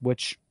warning,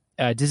 which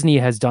Disney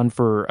has done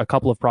for a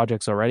couple of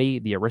projects already.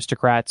 The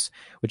Aristocrats,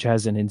 which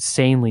has an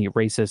insanely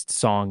racist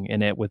song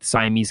in it with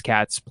Siamese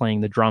cats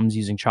playing the drums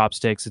using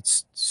chopsticks.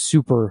 It's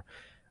super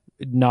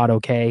not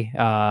okay.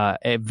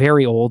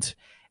 Very old.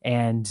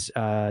 And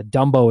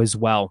Dumbo as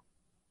well.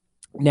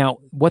 Now,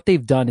 what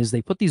they've done is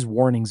they put these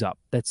warnings up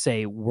that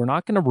say, we're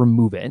not going to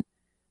remove it.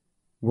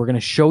 We're going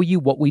to show you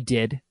what we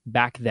did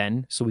back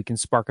then so we can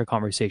spark a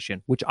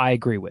conversation, which I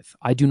agree with.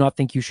 I do not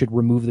think you should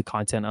remove the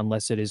content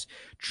unless it is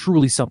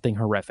truly something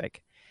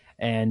horrific.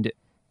 And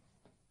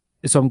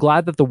so I'm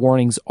glad that the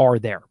warnings are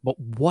there. But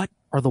what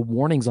are the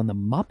warnings on the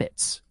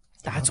Muppets?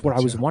 That's what I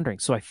was wondering.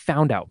 So I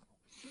found out.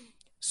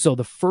 So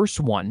the first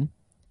one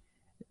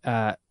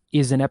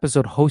is an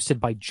episode hosted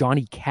by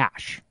Johnny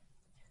Cash.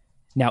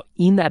 Now,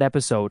 in that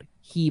episode,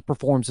 he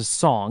performs a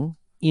song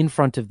in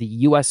front of the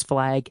U.S.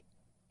 flag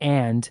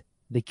and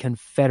the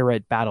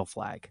Confederate battle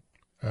flag.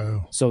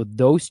 Oh. So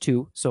those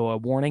two, so a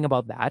warning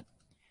about that.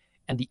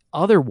 And the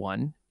other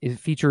one, it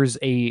features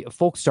a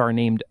folk star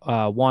named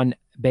Juan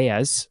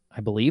Baez,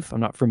 I believe. I'm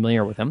not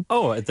familiar with him.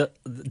 Oh,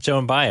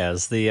 Joan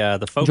Baez,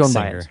 the folk Joan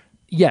singer. Baez.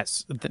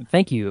 Yes.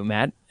 Thank you,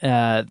 Matt.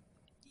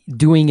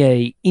 doing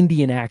a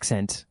Indian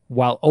accent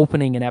while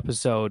opening an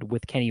episode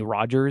with Kenny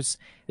Rogers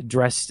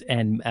dressed,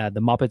 and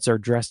the Muppets are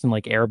dressed in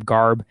like Arab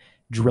garb,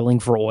 drilling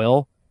for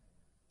oil.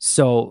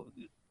 So,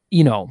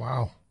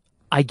 wow.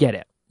 I get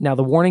it. Now,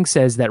 the warning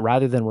says that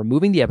rather than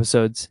removing the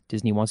episodes,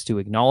 Disney wants to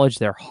acknowledge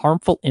their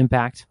harmful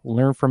impact,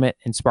 learn from it,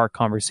 and spark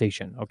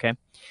conversation. Okay.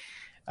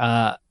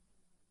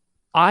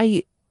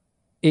 I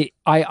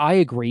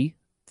agree.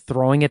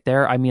 Throwing it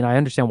there, I mean, I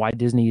understand why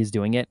Disney is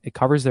doing it. It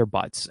covers their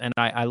butts, and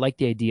I like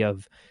the idea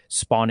of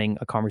spawning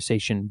a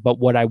conversation. But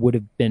what I would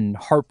have been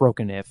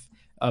heartbroken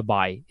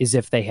is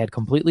if they had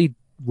completely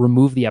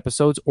removed the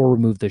episodes or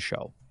removed the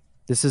show.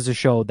 This is a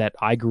show that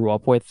I grew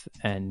up with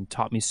and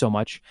taught me so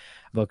much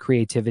about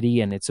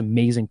creativity and its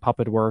amazing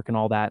puppet work and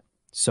all that.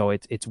 So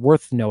it's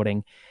worth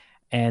noting.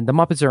 And the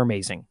Muppets are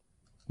amazing.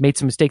 Made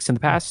some mistakes in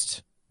the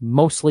past.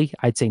 Mostly,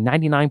 I'd say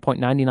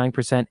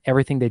 99.99%,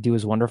 everything they do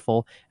is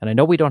wonderful. And I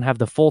know we don't have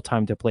the full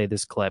time to play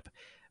this clip,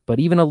 but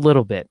even a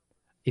little bit,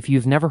 if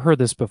you've never heard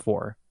this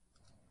before,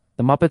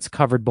 the Muppets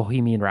covered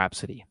Bohemian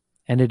Rhapsody,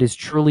 and it is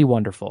truly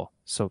wonderful.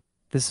 So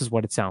this is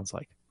what it sounds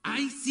like.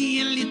 I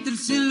see a little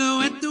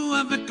silhouette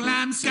of a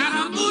clown.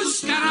 Scaramouche,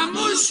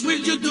 Scaramouche, will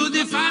you do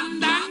the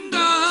fandango?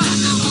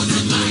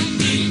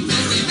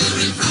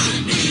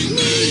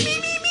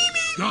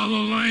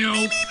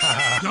 Galileo,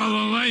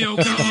 Galileo,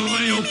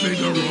 Galileo,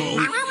 Figaro.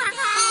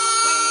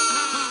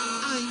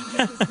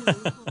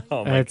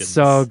 Oh my It's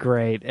so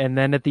great. And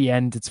then at the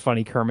end, it's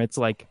funny. Kermit's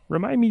like,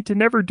 remind me to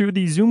never do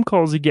these Zoom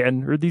calls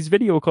again or these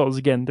video calls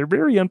again. They're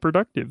very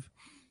unproductive.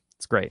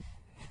 It's great.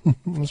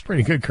 That's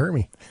pretty good,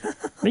 Kermit.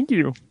 Thank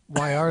you.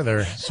 Why are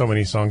there so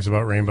many songs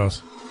about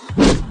rainbows?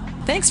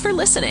 Thanks for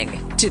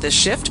listening to the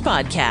Shift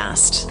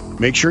Podcast.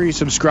 Make sure you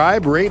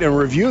subscribe, rate, and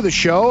review the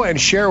show, and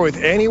share with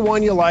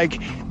anyone you like.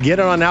 Get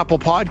it on Apple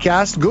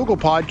Podcasts, Google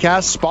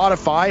Podcasts,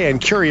 Spotify, and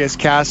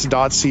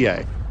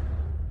CuriousCast.ca.